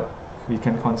 But we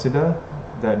can consider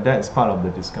that is part of the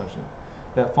discussion.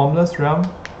 That formless realm,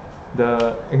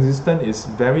 the existence is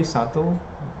very subtle,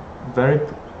 very,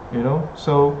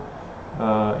 so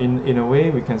in a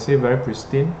way we can say very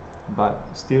pristine, but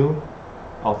still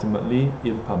ultimately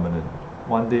impermanent.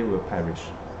 One day will perish.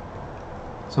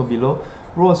 So below,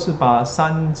 若是把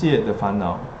三界的烦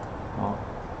恼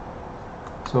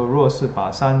，So 若是把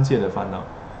三界的烦恼，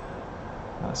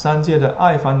三界的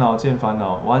爱烦恼、见烦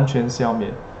恼完全消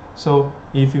灭。So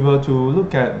if you were to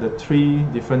look at the three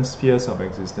different spheres of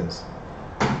existence,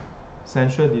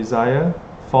 sensual desire,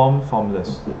 form,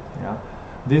 formless,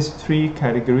 these three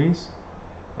categories,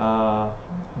 there are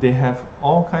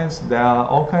all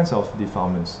kinds of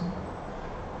defilements.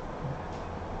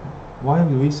 Why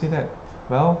do we say that?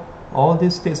 Well, all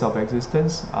these states of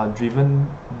existence are driven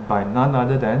by none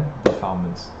other than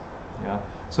defilements.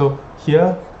 So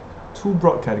here, two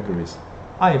broad categories: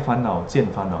 爱烦恼、见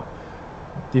烦恼.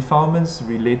 Defilements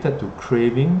related to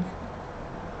craving,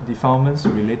 defilements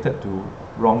related to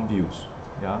wrong views.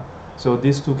 So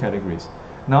these two categories.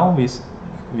 Now we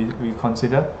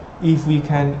consider if we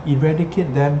can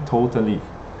eradicate them totally,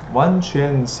 完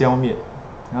全消灭.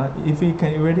 If we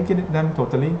can eradicate them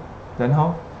totally, then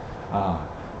how?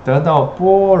 得到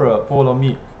般若波罗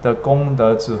蜜的功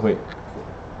德智慧，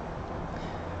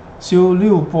修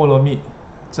六波罗蜜，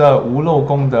这无漏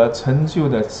功德成就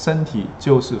的身体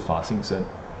就是法性身。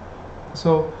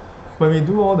So when we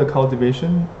do all the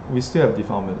cultivation, we still have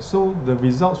defilement. So the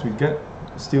results we get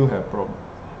still have problem.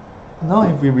 Now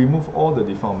if we remove all the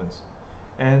defilements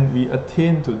and we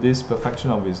attain to this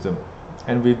perfection of wisdom,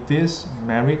 and with this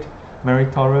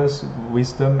meritorious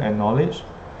wisdom and knowledge,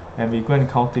 and we go and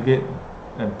cultivate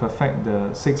and perfect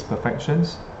the 6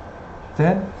 perfections,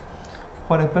 then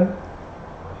what happened?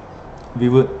 We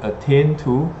would attain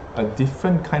to a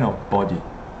different kind of body.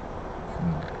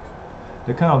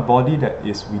 The kind of body that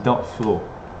is without flow,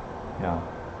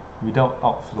 without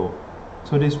outflow.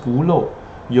 So this 无漏,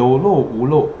 有漏无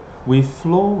漏, we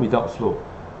flow without flow.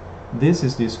 This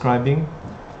is describing,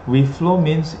 with flow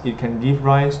means it can give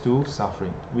rise to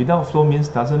suffering. Without flow means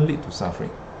doesn't lead to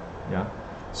suffering.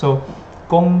 So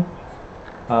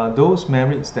those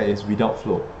merits that is without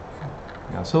flow.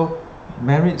 So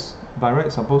merits by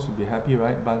right supposed to be happy,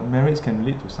 right? But merits can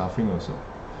lead to suffering also.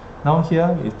 Now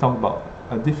here we talk about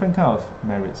a different kind of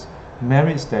merits.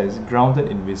 Merits that is grounded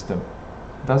in wisdom,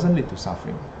 doesn't lead to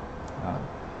suffering.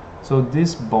 So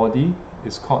this body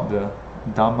is called the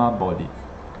Dhamma body.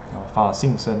 法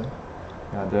性身,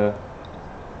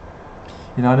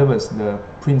 in other words, the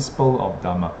principle of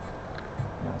Dharma.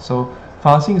 So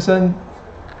法性身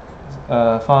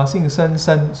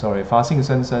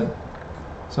身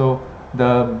So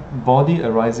the body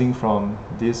arising from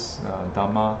this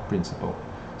Dharma principle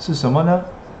是什么呢？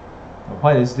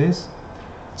 What is this?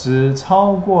 指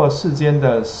超过世间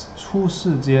的出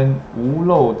世间无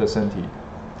漏的身体。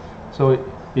 So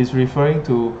it's referring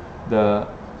to the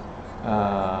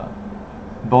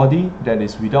body that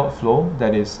is without flow,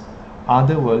 that is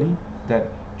otherworldly, that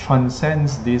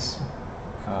transcends this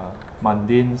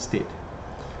mundane state.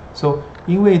 So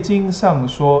因为经上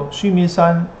说须弥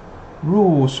山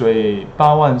入水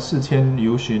84000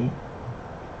由旬，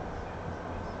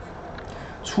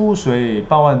出水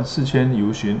84000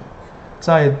由旬，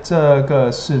在这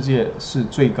个世界是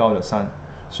最高的山，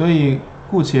所以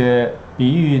姑且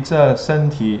比喻这身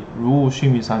体如须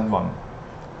弥山王。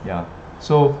 Yeah,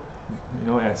 so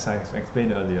as I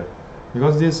explained earlier,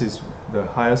 because this is the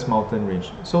highest mountain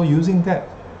range, so using that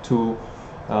to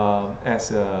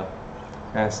as a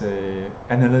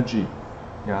analogy,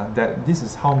 that this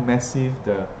is how massive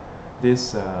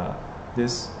this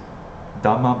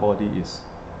Dharma body is,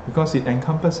 because it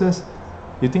encompasses.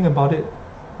 You think about it,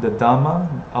 the Dharma,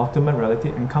 ultimate reality,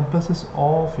 encompasses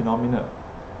all phenomena.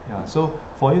 So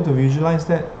for you to visualize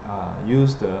that,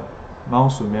 use the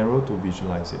Mount Sumeru to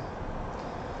visualize it.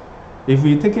 If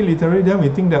we take it literally, then we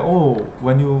think that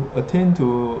when you attain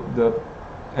to the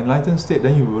enlightened state,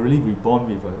 then you will really be born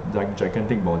with a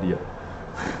gigantic body.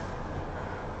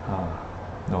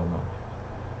 No.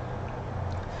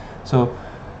 So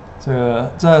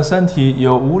这身体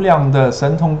有无量的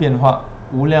神通变化，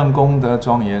无量功德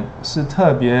庄严，是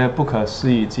特别不可思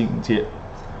议境界。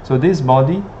So this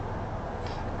body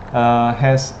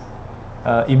has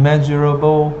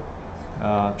immeasurable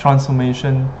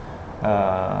transformation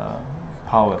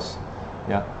powers.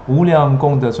 无量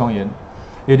功德庄严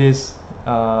It is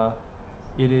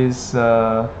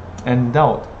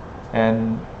endowed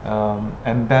and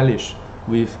embellished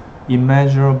with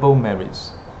immeasurable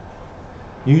merits.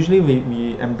 Usually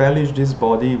we embellish this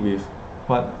body with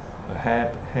what? A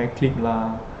hair clip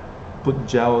lah, put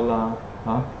gel lah,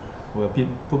 we'll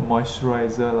put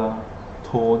moisturizer lah,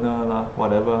 toner lah,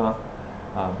 whatever.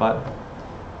 But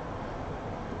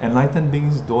enlightened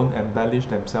beings don't embellish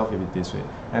themselves with it this way.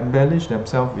 Embellish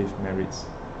themselves with merits.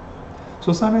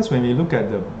 So sometimes when we look at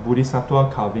the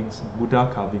Bodhisattva carvings, Buddha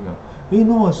carving,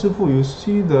 Sifu, you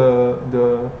see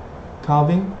the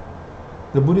carving?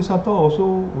 The Bodhisattva also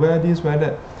wear this, wear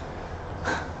that.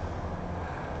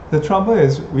 The trouble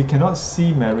is we cannot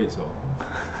see merits.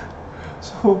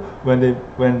 So when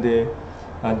they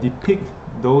depict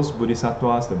those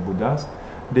Bodhisattvas, the Buddhas,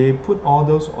 they put all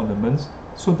those ornaments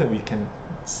so that we can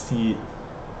see it.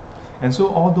 And so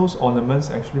all those ornaments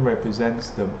actually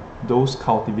represents those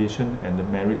cultivation and the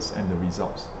merits and the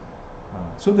results.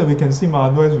 So that we can see,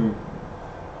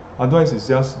 otherwise it's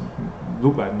just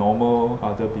look like normal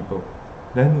other people.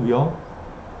 Then we all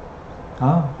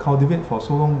cultivate for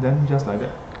so long, then just like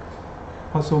that.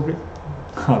 What's so great?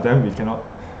 Then we cannot.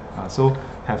 So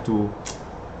have to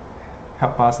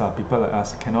help us, people like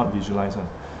us cannot visualize one.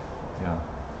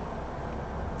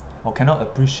 Or cannot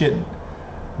appreciate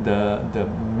the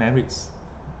merits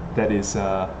that is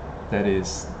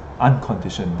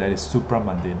unconditioned, that is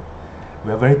supramundane.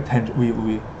 We are very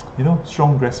we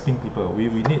strong grasping people. We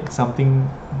need something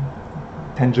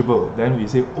tangible. Then we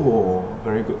say, oh,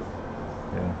 very good.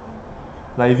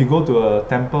 Like if you go to a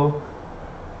temple,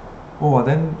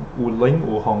 then Wu Ling,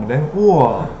 Wu Hong, then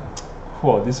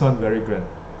this one very grand.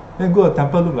 Then go to a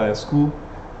temple look like a school,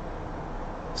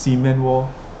 cement wall.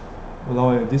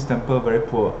 This temple very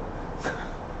poor.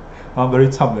 Very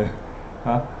chum.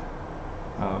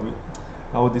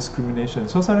 Our discrimination.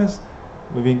 So sometimes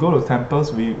when we go to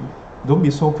temples, we don't be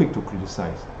so quick to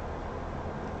criticize.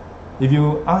 If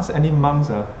you ask any monks,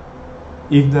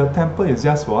 if the temple is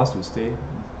just for us to stay,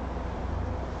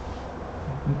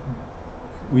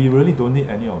 we really don't need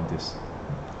any of this.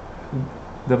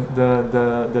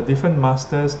 The different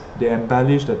masters, they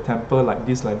embellish the temple like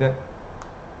this, like that.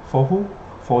 For who?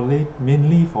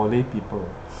 Mainly for lay people.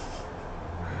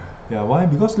 Why?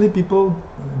 Because lay people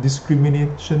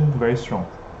discrimination very strong.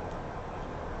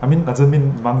 I mean, doesn't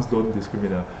mean monks don't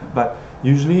discriminate, but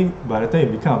usually by the time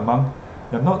you become a monk,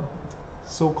 you're not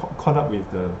so caught up with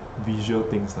the visual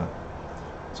things.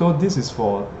 So this is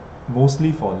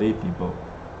mostly for lay people.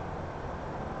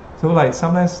 So like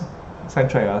sometimes,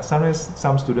 sometimes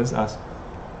some students ask,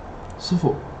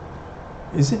 Sifu,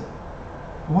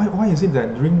 why is it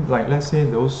that during, like, let's say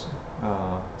those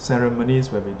ceremonies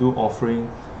where we do offering,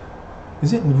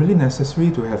 Is it really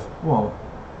necessary to have, wow,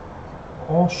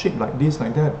 all shaped like this,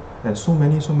 like that, and so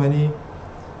many?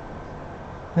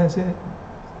 And I say,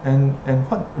 and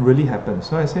what really happens?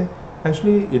 So I say,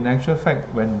 actually, in actual fact,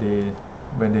 when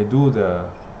they do the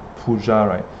puja,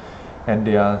 right, and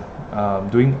they are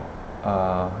doing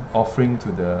offering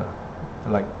to the,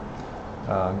 like,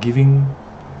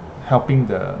 helping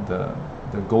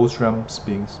the ghost realms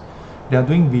beings, they are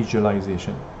doing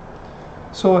visualization.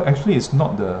 So actually, it's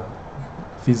not the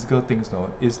physical things, though.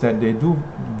 It's that they do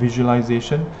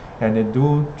visualization and they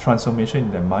do transformation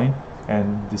in their mind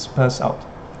and disperse out.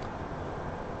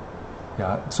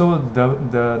 Yeah. So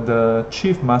the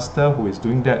chief master who is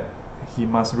doing that, he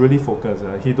must really focus.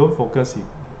 He don't focus,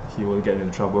 he will get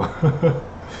in trouble.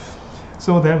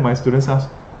 So then my students ask,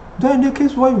 then in that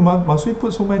case, why must we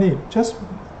put so many? Just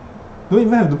don't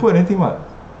even have to put anything, what?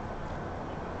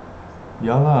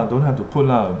 Yeah lah, don't have to put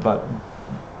lah. But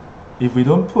if we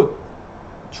don't put,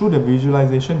 through the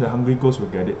visualization, the hungry ghost will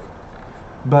get it.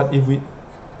 But if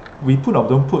we put or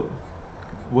don't put,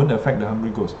 won't affect the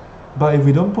hungry ghost. But if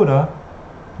we don't put,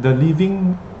 the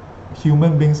living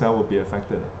human beings will be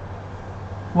affected.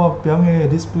 Wow,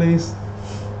 this place,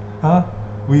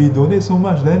 we donate so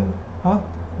much, then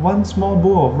one small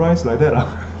bowl of rice like that.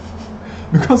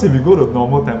 Because if you go to a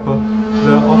normal temple,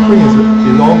 the offering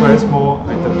is all very small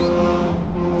items.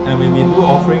 And when we do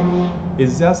offering,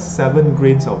 it's just 7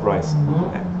 grains of rice.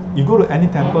 You go to any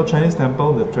temple, Chinese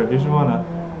temple, the traditional one,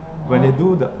 when they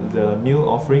do the meal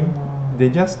offering, they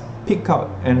just pick out,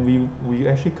 and we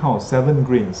actually count 7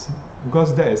 grains,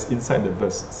 because that is inside the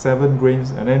verse, 7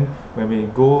 grains. And then when we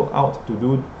go out to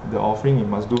do the offering, you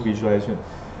must do visualization.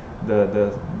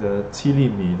 The 7粒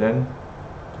米 then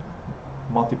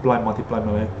multiply,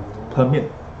 permit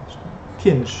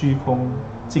遍虚空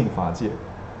净法界.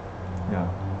 Yeah.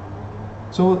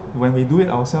 So when we do it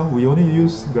ourselves, we only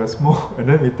use the small, and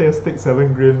then we take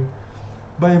 7 grain.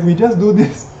 But if we just do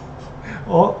this,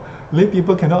 all lay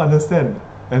people cannot understand,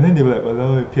 and then they will like,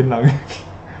 well, 偏lang,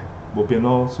 不偏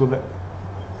咯, so that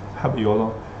help you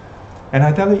all. And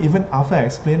I tell you, even after I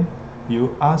explain,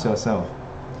 you ask yourself,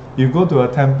 you go to a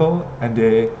temple and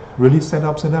they really set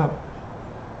up,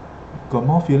 got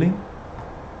more feeling?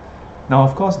 Now,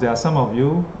 of course, there are some of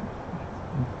you,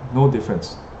 no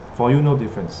difference. For you, no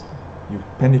difference. You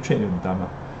penetrate in the Dharma.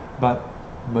 But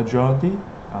majority,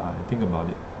 think about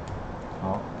it.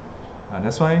 And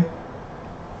that's why,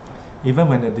 even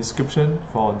when the description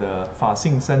for the 法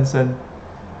性甚深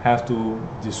have to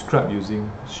describe using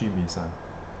须弥山,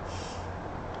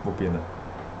 不变了.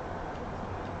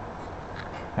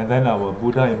 And then our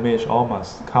Buddha image all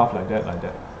must carve like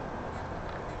that.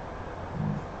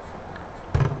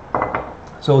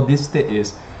 So this state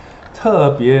is 特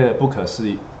别不可思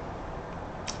议.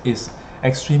 It's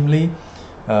extremely,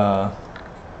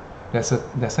 there's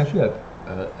actually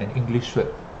an English word.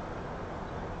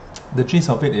 The gist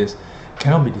of it is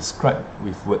cannot be described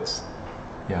with words.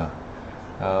 Yeah,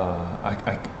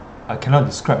 I cannot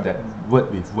describe that word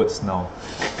with words now.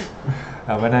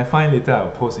 When I find later,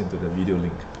 I'll post into the video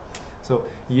link. So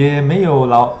也没有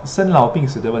生老病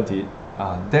死的问题.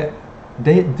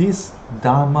 This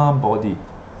Dharma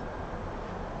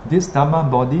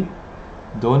body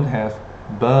don't have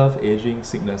birth, aging,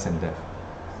 sickness, and death.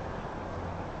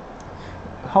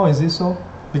 How is this so?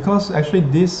 Because actually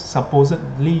this,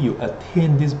 supposedly you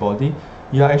attain this body,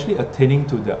 you are actually attaining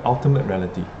to the ultimate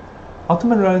reality.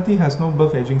 Ultimate reality has no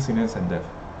birth, aging, sickness, and death.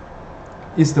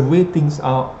 It's the way things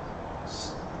are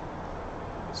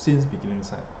since beginning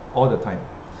time, all the time.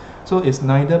 So it's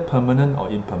neither permanent or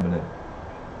impermanent.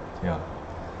 Yeah.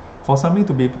 For something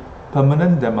to be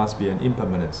permanent, there must be an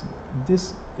impermanence.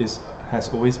 This has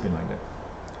always been like that.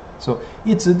 So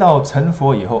一直到成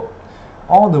佛以后,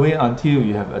 all the way until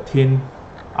you have attained,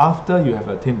 after you have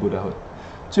attained Buddhahood,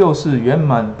 就是圆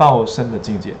满报身的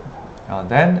境界.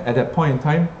 Then at that point in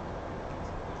time,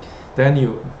 then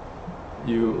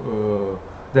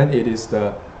then it is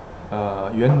the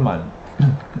圆满.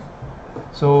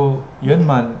 So 圆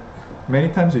满, many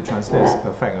times we translate as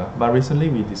perfect, but recently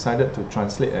we decided to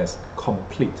translate as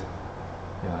complete.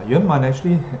 Yeah, 圆满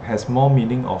actually has more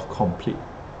meaning of complete.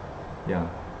 Yeah,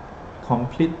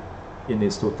 complete in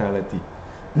its totality.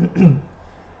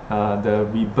 The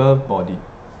rebirth body.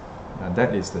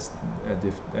 That is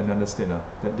another state.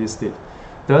 That this state.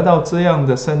 得到这样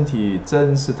的身体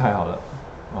真是太好了.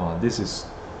 This is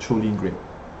truly great.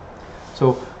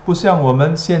 So 不像我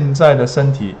们现在的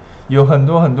身体有很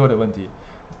多的问题.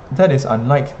 That is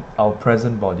unlike our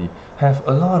present body. Have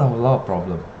a lot of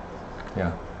problem.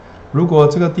 Yeah. 如果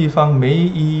这个地方没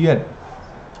医院,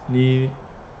 你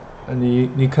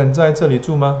肯在这里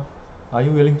住吗? Are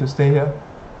you willing to stay here?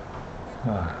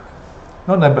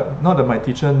 Not that my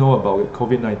teacher know about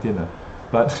COVID-19,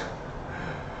 but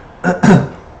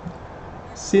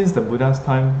since the Buddha's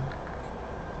time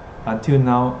until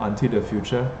now, until the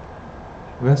future,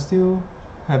 we're still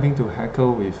having to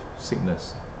heckle with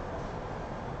sickness.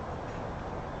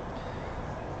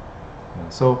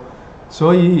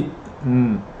 So以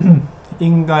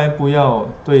应该不要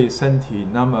对身体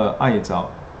那么爱着。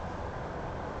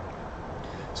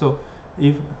So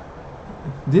if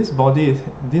this body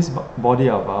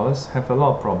of ours have a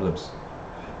lot of problems,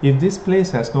 if this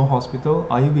place has no hospital,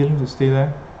 are you willing to stay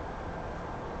there?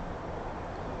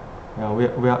 Yeah,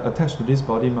 we are attached to this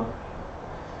body, ma.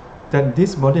 That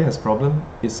this body has problem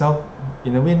itself,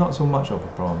 in a way, not so much of a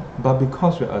problem, but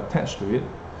because we are attached to it,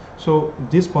 so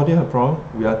this body has a problem,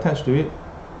 we are attached to it,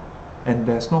 and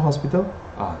there's no hospital,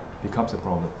 becomes a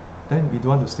problem. Then we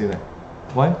don't want to stay there.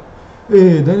 Why?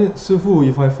 Then Sifu,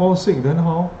 if I fall sick, then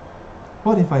how?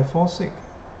 What if I fall sick?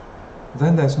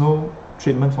 Then there's no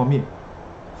treatment for me,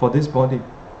 for this body.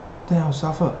 Then I'll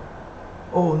suffer.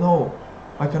 Oh no,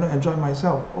 I cannot enjoy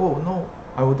myself. Oh no,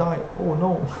 I will die. Oh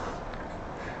no.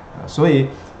 所以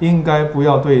应该不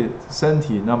要对身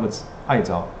体那么爱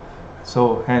着。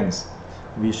So hence,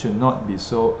 we should not be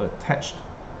so attached.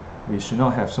 We should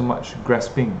not have so much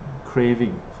grasping,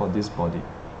 craving for this body.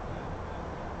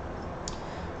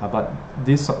 But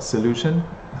this solution,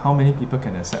 how many people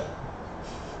can accept?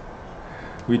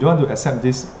 We don't want to accept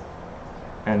this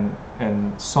and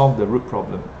solve the root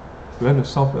problem. We want to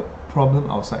solve the problem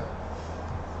outside.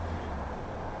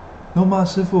 No, ma,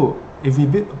 Shifu, if we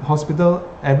build hospital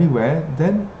everywhere,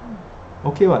 then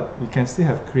okay, what? We can still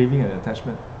have craving and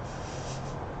attachment.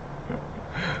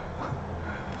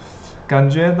 感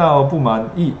觉到不满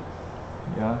意，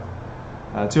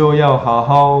就要好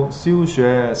好修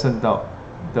学圣道，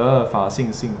得法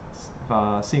性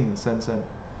生生。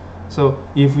So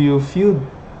if you feel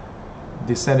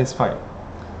dissatisfied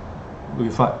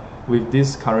with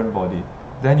this current body,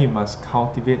 then you must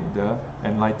cultivate the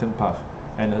enlightened path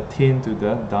and attain to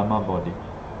the Dharma body.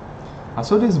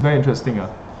 So this is very interesting.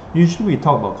 Usually we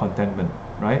talk about contentment,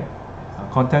 right?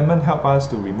 Contentment helps us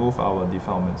to remove our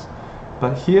defilements.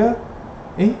 But here,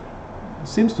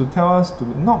 seems to tell us to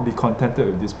not be contented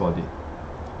with this body.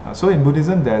 So in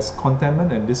Buddhism, there's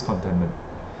contentment and discontentment.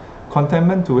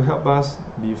 Contentment to help us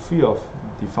be free of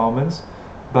defilements,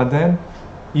 but then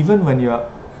even when you are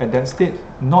at that state,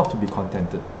 not to be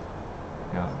contented.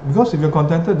 Because if you're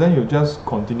contented, then you just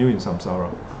continue in samsara.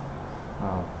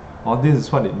 Or this is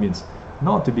what it means,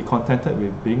 not to be contented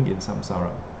with being in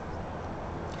samsara.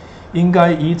 应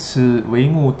该以此为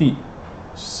目的，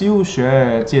修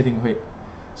学戒定慧。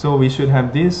So we should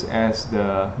have this as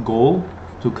the goal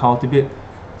to cultivate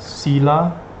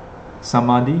sila,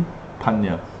 samadhi,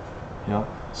 panya.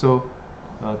 So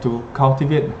to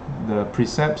cultivate the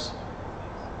precepts,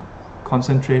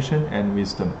 concentration and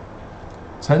wisdom.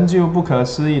 成就不可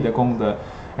思议的功德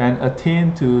and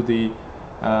attain to the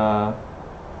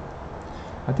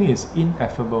I think it's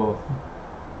ineffable.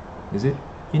 Is it?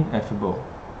 Ineffable.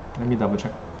 Let me double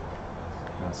check.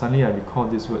 Suddenly I recall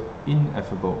this word,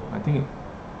 ineffable. I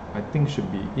think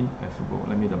should be ineffable.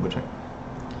 Let me double check.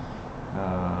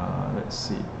 Let's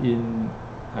see.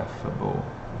 Ineffable.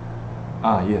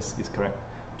 Yes, it's correct.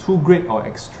 Too great or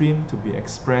extreme to be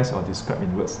expressed or described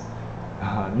in words.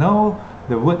 Now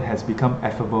the word has become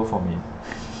affable for me.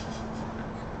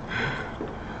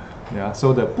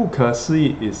 So the 不可思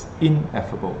议 is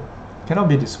ineffable. Cannot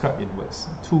be described in words.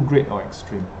 Too great or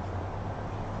extreme.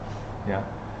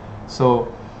 So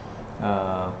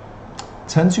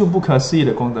成就不可思议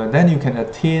的功德 then you can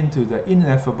attain to the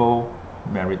ineffable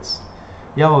merits.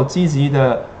 要积极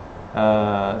的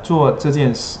做这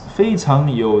件非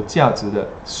常有价值的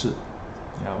事。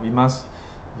We must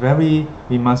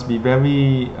be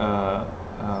very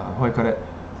what you call it?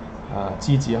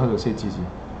 积极 how to say 积极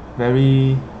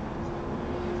very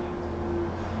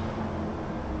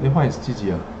what is 积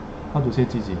极 how to say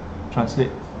积极 translate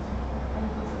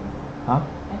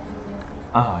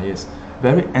yes,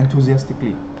 very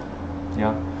enthusiastically,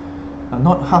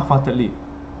 not half-heartedly,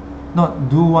 not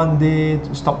do one day,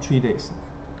 stop 3 days,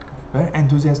 very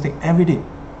enthusiastic every day,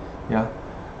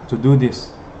 to do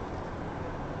this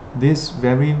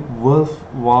very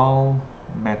worthwhile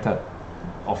method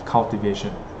of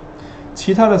cultivation.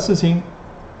 其他的事情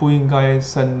不应该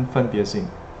生分别心.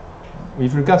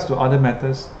 With regards to other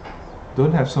matters,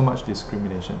 don't have so much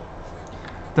discrimination.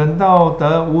 等到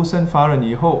得无生法忍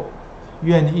以后，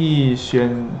愿意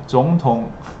选总统，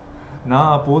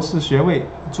拿博士学位，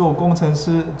做工程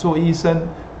师，做医生，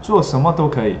做什么都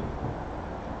可以。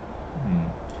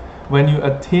When you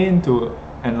attain to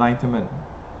enlightenment,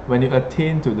 when you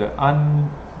attain to the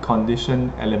unconditioned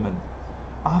element,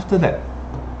 after that,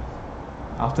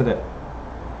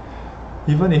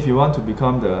 even if you want to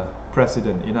become the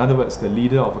president, in other words, the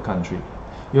leader of a country,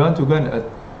 you want to go and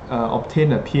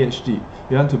obtain a PhD,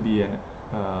 you want to be an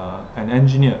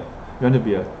engineer, you want to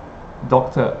be a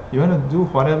doctor, you want to do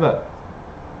whatever,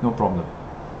 no problem,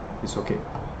 it's okay.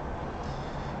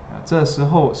 这时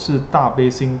候是大悲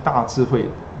心、大智慧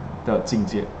的境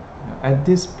界。At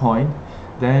this point,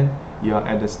 then you are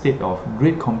at the state of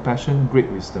great compassion, great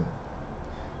wisdom.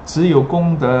 只有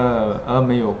功德而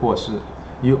没有过失。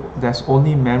There's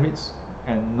only merits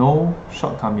and no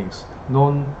shortcomings,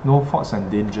 no faults and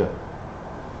danger.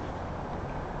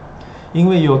 因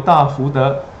为有大福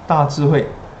德、大智慧，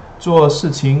做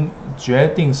事情决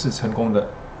定是成功的。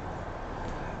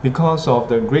Because of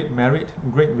the great merit,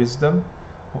 great wisdom,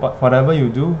 whatever you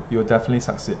do, you'll definitely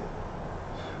succeed.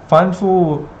 凡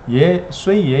夫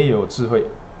虽也有智慧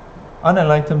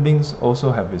unenlightened beings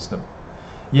also have wisdom.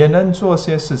 也能做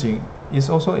些事情 is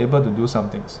also able to do some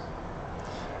things.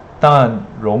 但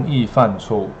容易犯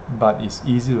错误 but it's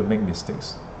easy to make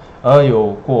mistakes. 而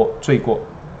有罪过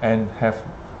and have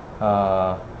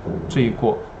罪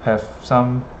过 have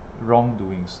some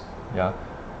wrongdoings. Yeah,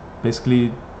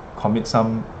 basically commit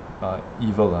some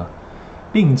evil.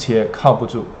 并且靠不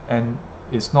住 and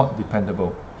is not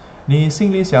dependable. 你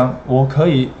心里想我可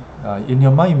以 in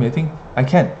your mind you may think I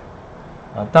can.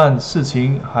 但事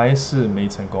情还是没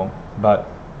成功 but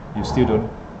you still don't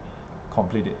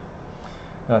complete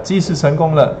it. 即使成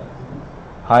功了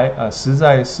实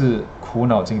在是苦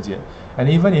恼境界 and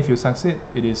even if you succeed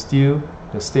it is still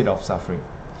the state of suffering.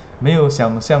 没有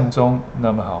想象中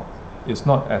那么好 it's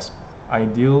not as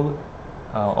ideal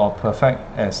or perfect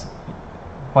as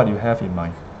what you have in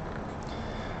mind.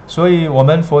 所以我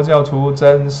们佛教徒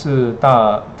真是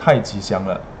太吉祥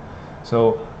了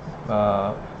So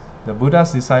the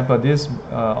Buddha's disciple, this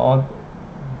all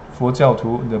佛教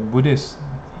徒 the Buddhists,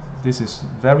 this is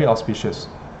very auspicious.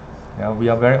 Yeah, we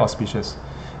are very auspicious.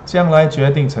 将来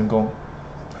决定成功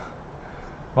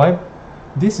Right?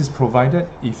 This is provided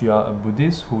if you are a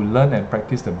Buddhist who learn and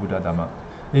practice the Buddha Dhamma.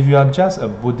 If you are just a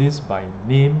Buddhist by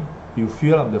name, you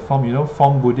fill up the form,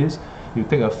 form Buddhist, you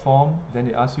take a form, then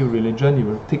they ask you religion, you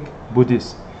will tick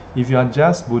Buddhist. If you are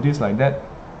just Buddhist like that,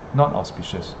 not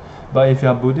auspicious. But if you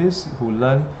are Buddhist who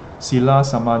learn Sila,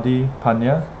 Samadhi,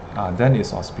 Panya, then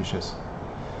it's auspicious.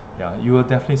 Yeah, you will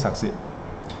definitely succeed.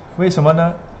 为什么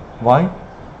呢 Why?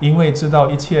 因为知道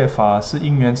一切法是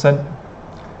因缘生，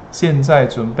现在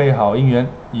准备好因缘，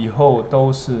以后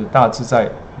都是大自在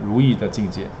如意的境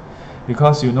界。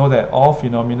Because you know that all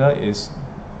phenomena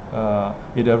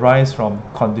it arises from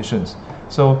conditions.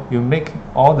 So you make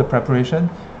all the preparation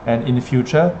and in the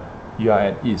future you are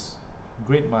at ease.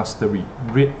 Great mastery,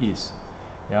 great ease.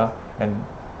 Yeah, and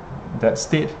that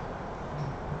state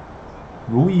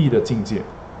如意的境界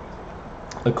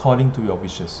according to your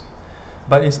wishes.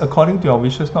 But it's according to your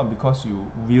wishes not because you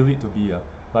will it to be,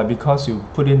 but because you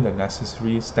put in the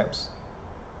necessary steps.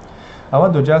 I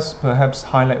want to just perhaps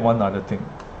highlight one other thing.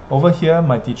 Over here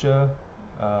my teacher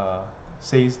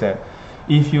says that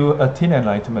if you attain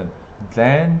enlightenment,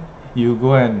 then you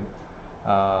go and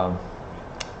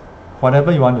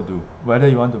whatever you want to do, whether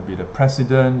you want to be the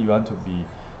president, you want to be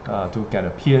to get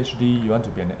a PhD, you want to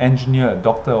be an engineer, a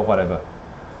doctor or whatever,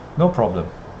 no problem.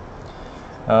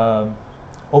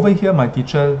 Over here my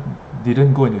teacher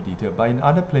didn't go into detail, but in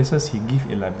other places he gives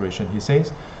elaboration. He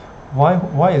says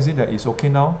why is it that it's okay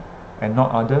now and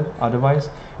not otherwise?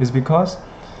 Is because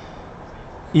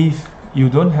if you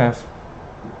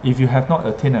have not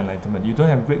attained enlightenment, you don't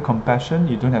have great compassion,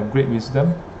 you don't have great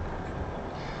wisdom,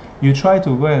 you try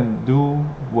to go and do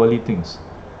worldly things,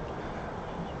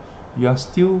 you are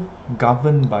still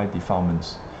governed by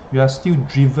defilements, you are still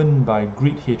driven by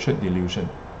greed, hatred, delusion.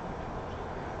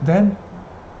 Then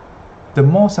the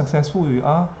more successful you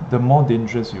are, the more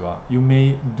dangerous you are. You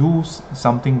may do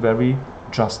something very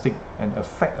drastic and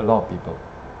affect a lot of people.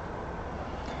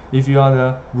 If you are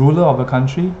the ruler of a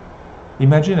country,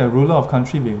 imagine a ruler of a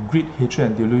country with greed, hatred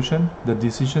and delusion, the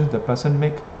decisions the person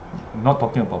make, not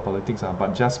talking about politics,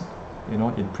 but just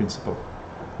in principle.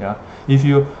 Yeah. If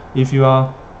you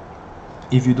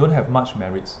don't have much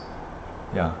merits,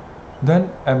 yeah, then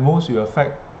at most you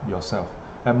affect yourself.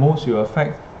 At most you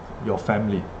affect your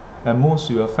family. At most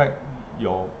you affect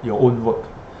your own work.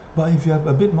 But if you have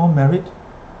a bit more merit,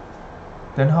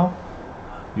 then how?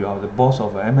 You are the boss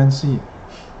of an MNC.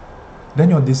 Then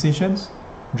your decisions,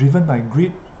 driven by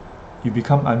greed, you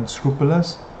become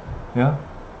unscrupulous. Yeah,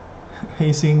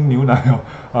 黑心牛奶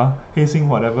黑心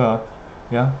whatever.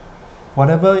 Yeah,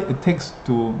 whatever it takes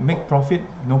to make profit,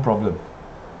 no problem.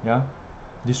 Yeah,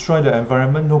 destroy the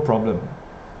environment, no problem.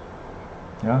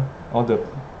 Yeah, all the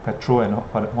petrol and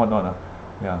whatnot.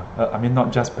 I mean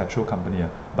not just petrol company,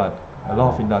 but a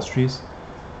lot of industries.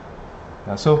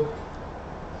 So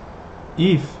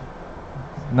if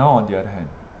now on the other hand,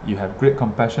 you have great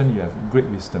compassion, you have great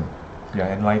wisdom, you are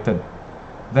enlightened,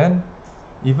 then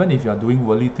even if you are doing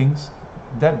worldly things,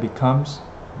 that becomes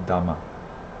Dharma,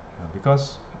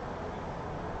 because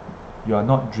you are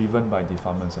not driven by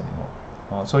defilements anymore.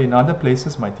 So in other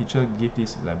places, my teacher gave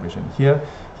this elaboration. Here,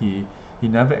 he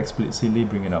never explicitly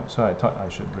bring it up, so I thought I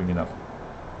should bring it up.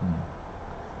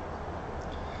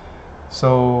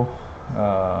 So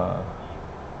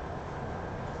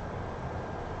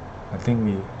I think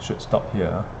we should stop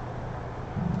here.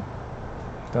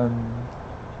 Dun,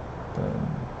 dun,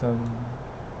 dun.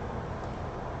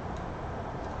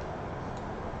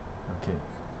 Okay.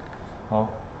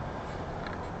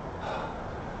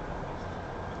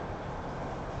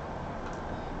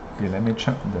 Okay, let me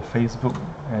check the Facebook.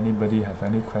 Anybody have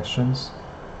any questions?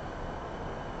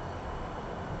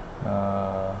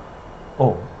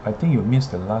 Oh, I think you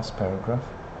missed the last paragraph.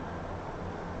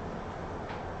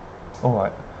 Oh,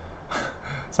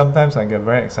 sometimes I get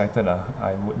very excited.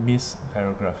 I would miss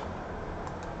paragraph.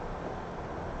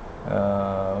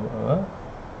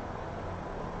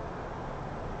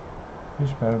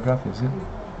 Which paragraph is it?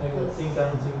 那个金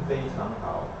刚经非常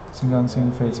好。金刚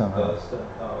经非常好。得圣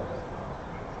道的。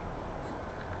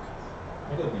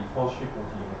那个 before 须菩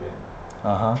提那边。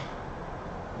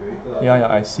有一个。Yeah,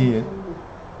 I see it.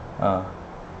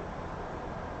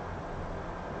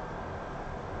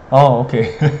 Oh, okay.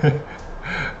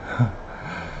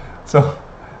 So,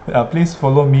 please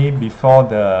follow me before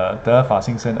the 得法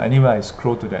性身. Anyway, I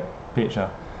scroll to that page.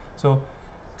 So,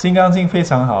 金刚经非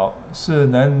常好，是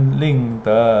能令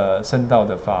得圣道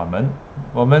的法门。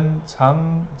我们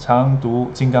常常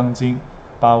读金刚经，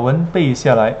把文背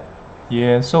下来，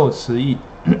也受持义，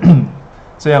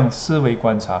这样思维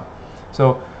观察。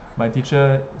So, my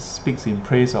teacher speaks in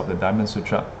praise of the Diamond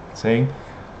Sutra, saying,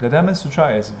 the Diamond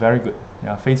Sutra is very good.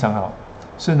 非常好，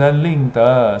是能令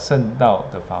得圣道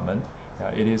的法门。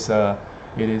It is a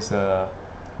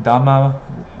Dharma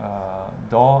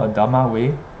door, a Dharma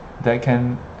way that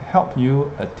can help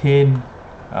you attain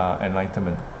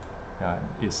enlightenment.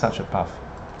 It's such a path.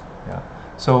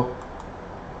 So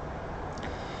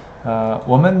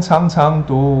我们常常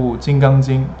读金刚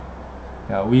经。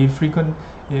We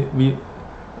frequently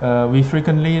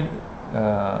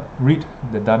read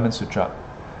the Diamond Sutra.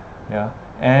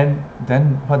 And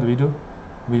then what do?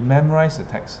 We memorize the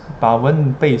text. 把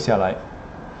文背下来.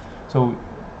 So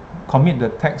commit the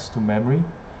text to memory.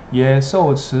 也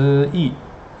受持义.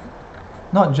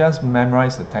 Not just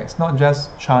memorize the text, not just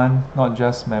chant, not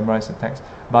just memorize the text,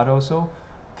 but also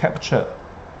capture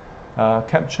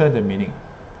the meaning.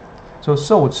 So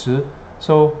受持,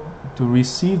 so to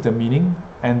receive the meaning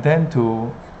and then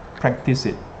to practice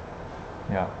it.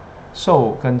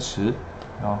 受跟持,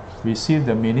 receive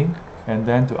the meaning and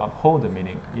then to uphold the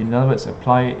meaning. In other words,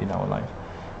 apply it in our life.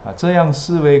 这样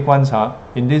思维观察.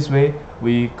 In this way,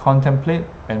 we contemplate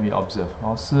and we observe.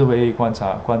 思维观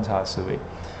察，观察思维。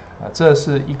这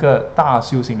是一个大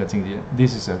修行的境界。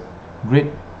This is a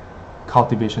great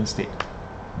cultivation state.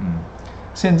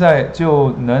 现在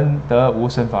就能得无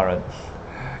生法忍。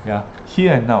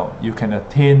Here and now, you can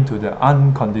attain to the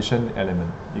unconditioned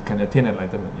element. You can attain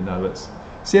enlightenment. In other words,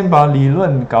 先把理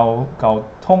论搞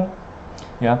通。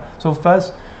So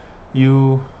first,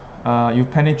 you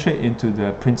penetrate into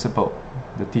the principle,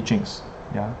 the teachings.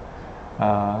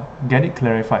 Get it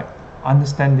clarified.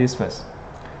 Understand this first.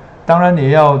 当然也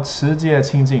要持戒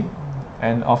清净,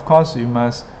 and of course you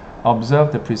must observe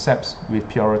the precepts with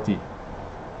purity.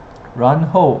 然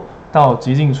后到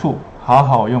极静处好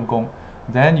好用功.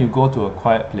 Then you go to a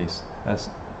quiet place,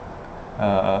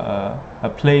 a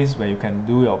place where you can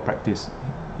do your practice.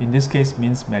 In this case,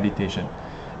 means meditation.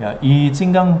 以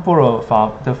金刚般若法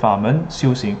的法门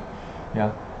修行,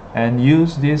 and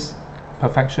use this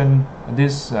perfection,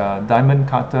 this diamond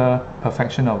cutter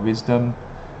perfection of wisdom.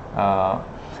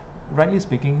 Rightly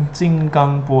speaking, 金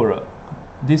刚般若.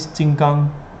 This 金刚,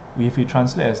 if you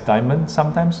translate as diamond,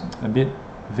 sometimes a bit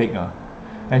vague.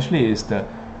 Actually, it's the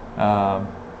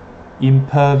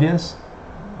impervious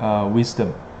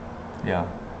wisdom.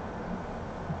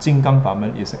 金刚法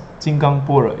门 is 金刚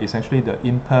般若 is actually the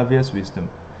impervious wisdom,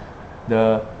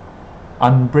 the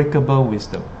unbreakable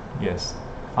wisdom. Yes,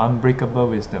 unbreakable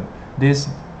wisdom. This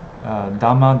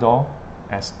Dharma door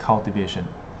as cultivation.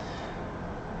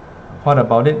 What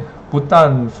about it? 不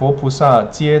但佛菩萨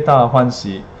皆大欢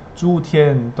喜，诸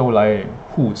天都来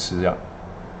护持。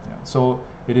So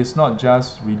it is not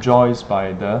just rejoiced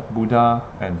by the Buddha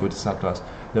and Bodhisattvas.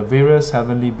 The various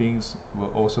heavenly beings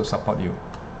will also support you.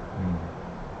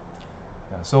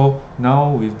 Yeah, so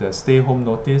now with the stay home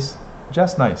notice,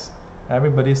 just nice.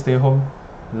 Everybody stay home,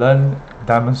 learn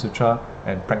Diamond Sutra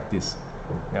and practice.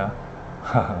 Yeah,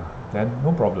 then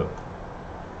no problem.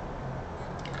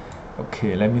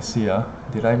 Okay, let me see.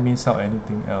 Did I miss out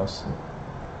anything else?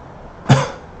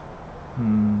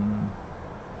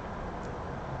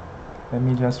 Let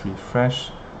me just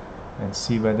refresh and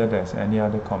see whether there's any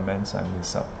other comments I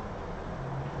missed out.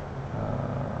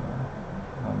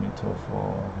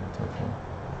 Amitofo.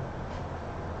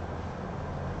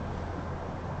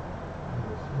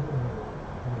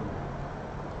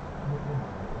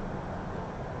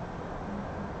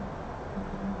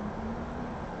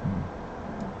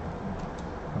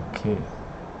 Okay.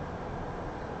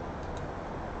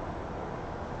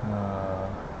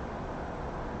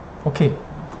 Okay.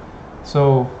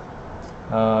 So,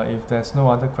 if there's no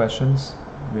other questions,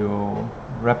 we'll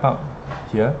wrap up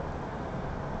here.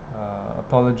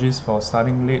 Apologies for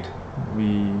starting late.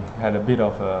 We had a bit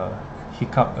of a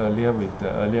hiccup earlier with the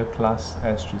earlier class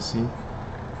SGC.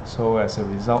 So as a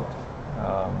result,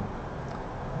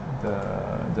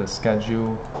 the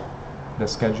schedule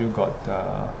got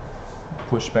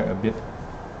pushed back a bit.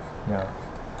 Yeah.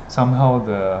 Somehow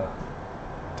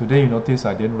today you notice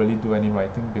I didn't really do any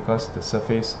writing because the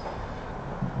surface,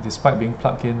 despite being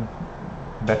plugged in,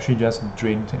 battery just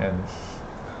drained and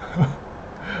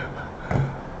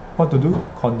what to do?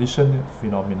 Conditioned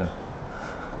phenomena.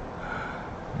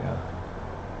 Yeah.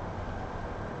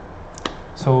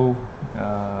 So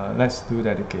let's do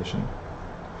dedication.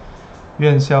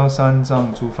 愿消三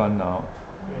障诸烦恼，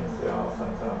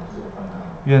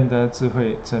愿得智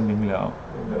慧真明了，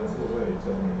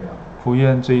不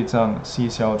愿罪障悉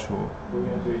消除，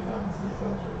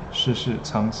世世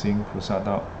常行菩萨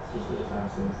道。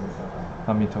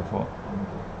阿弥陀佛。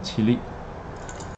起立。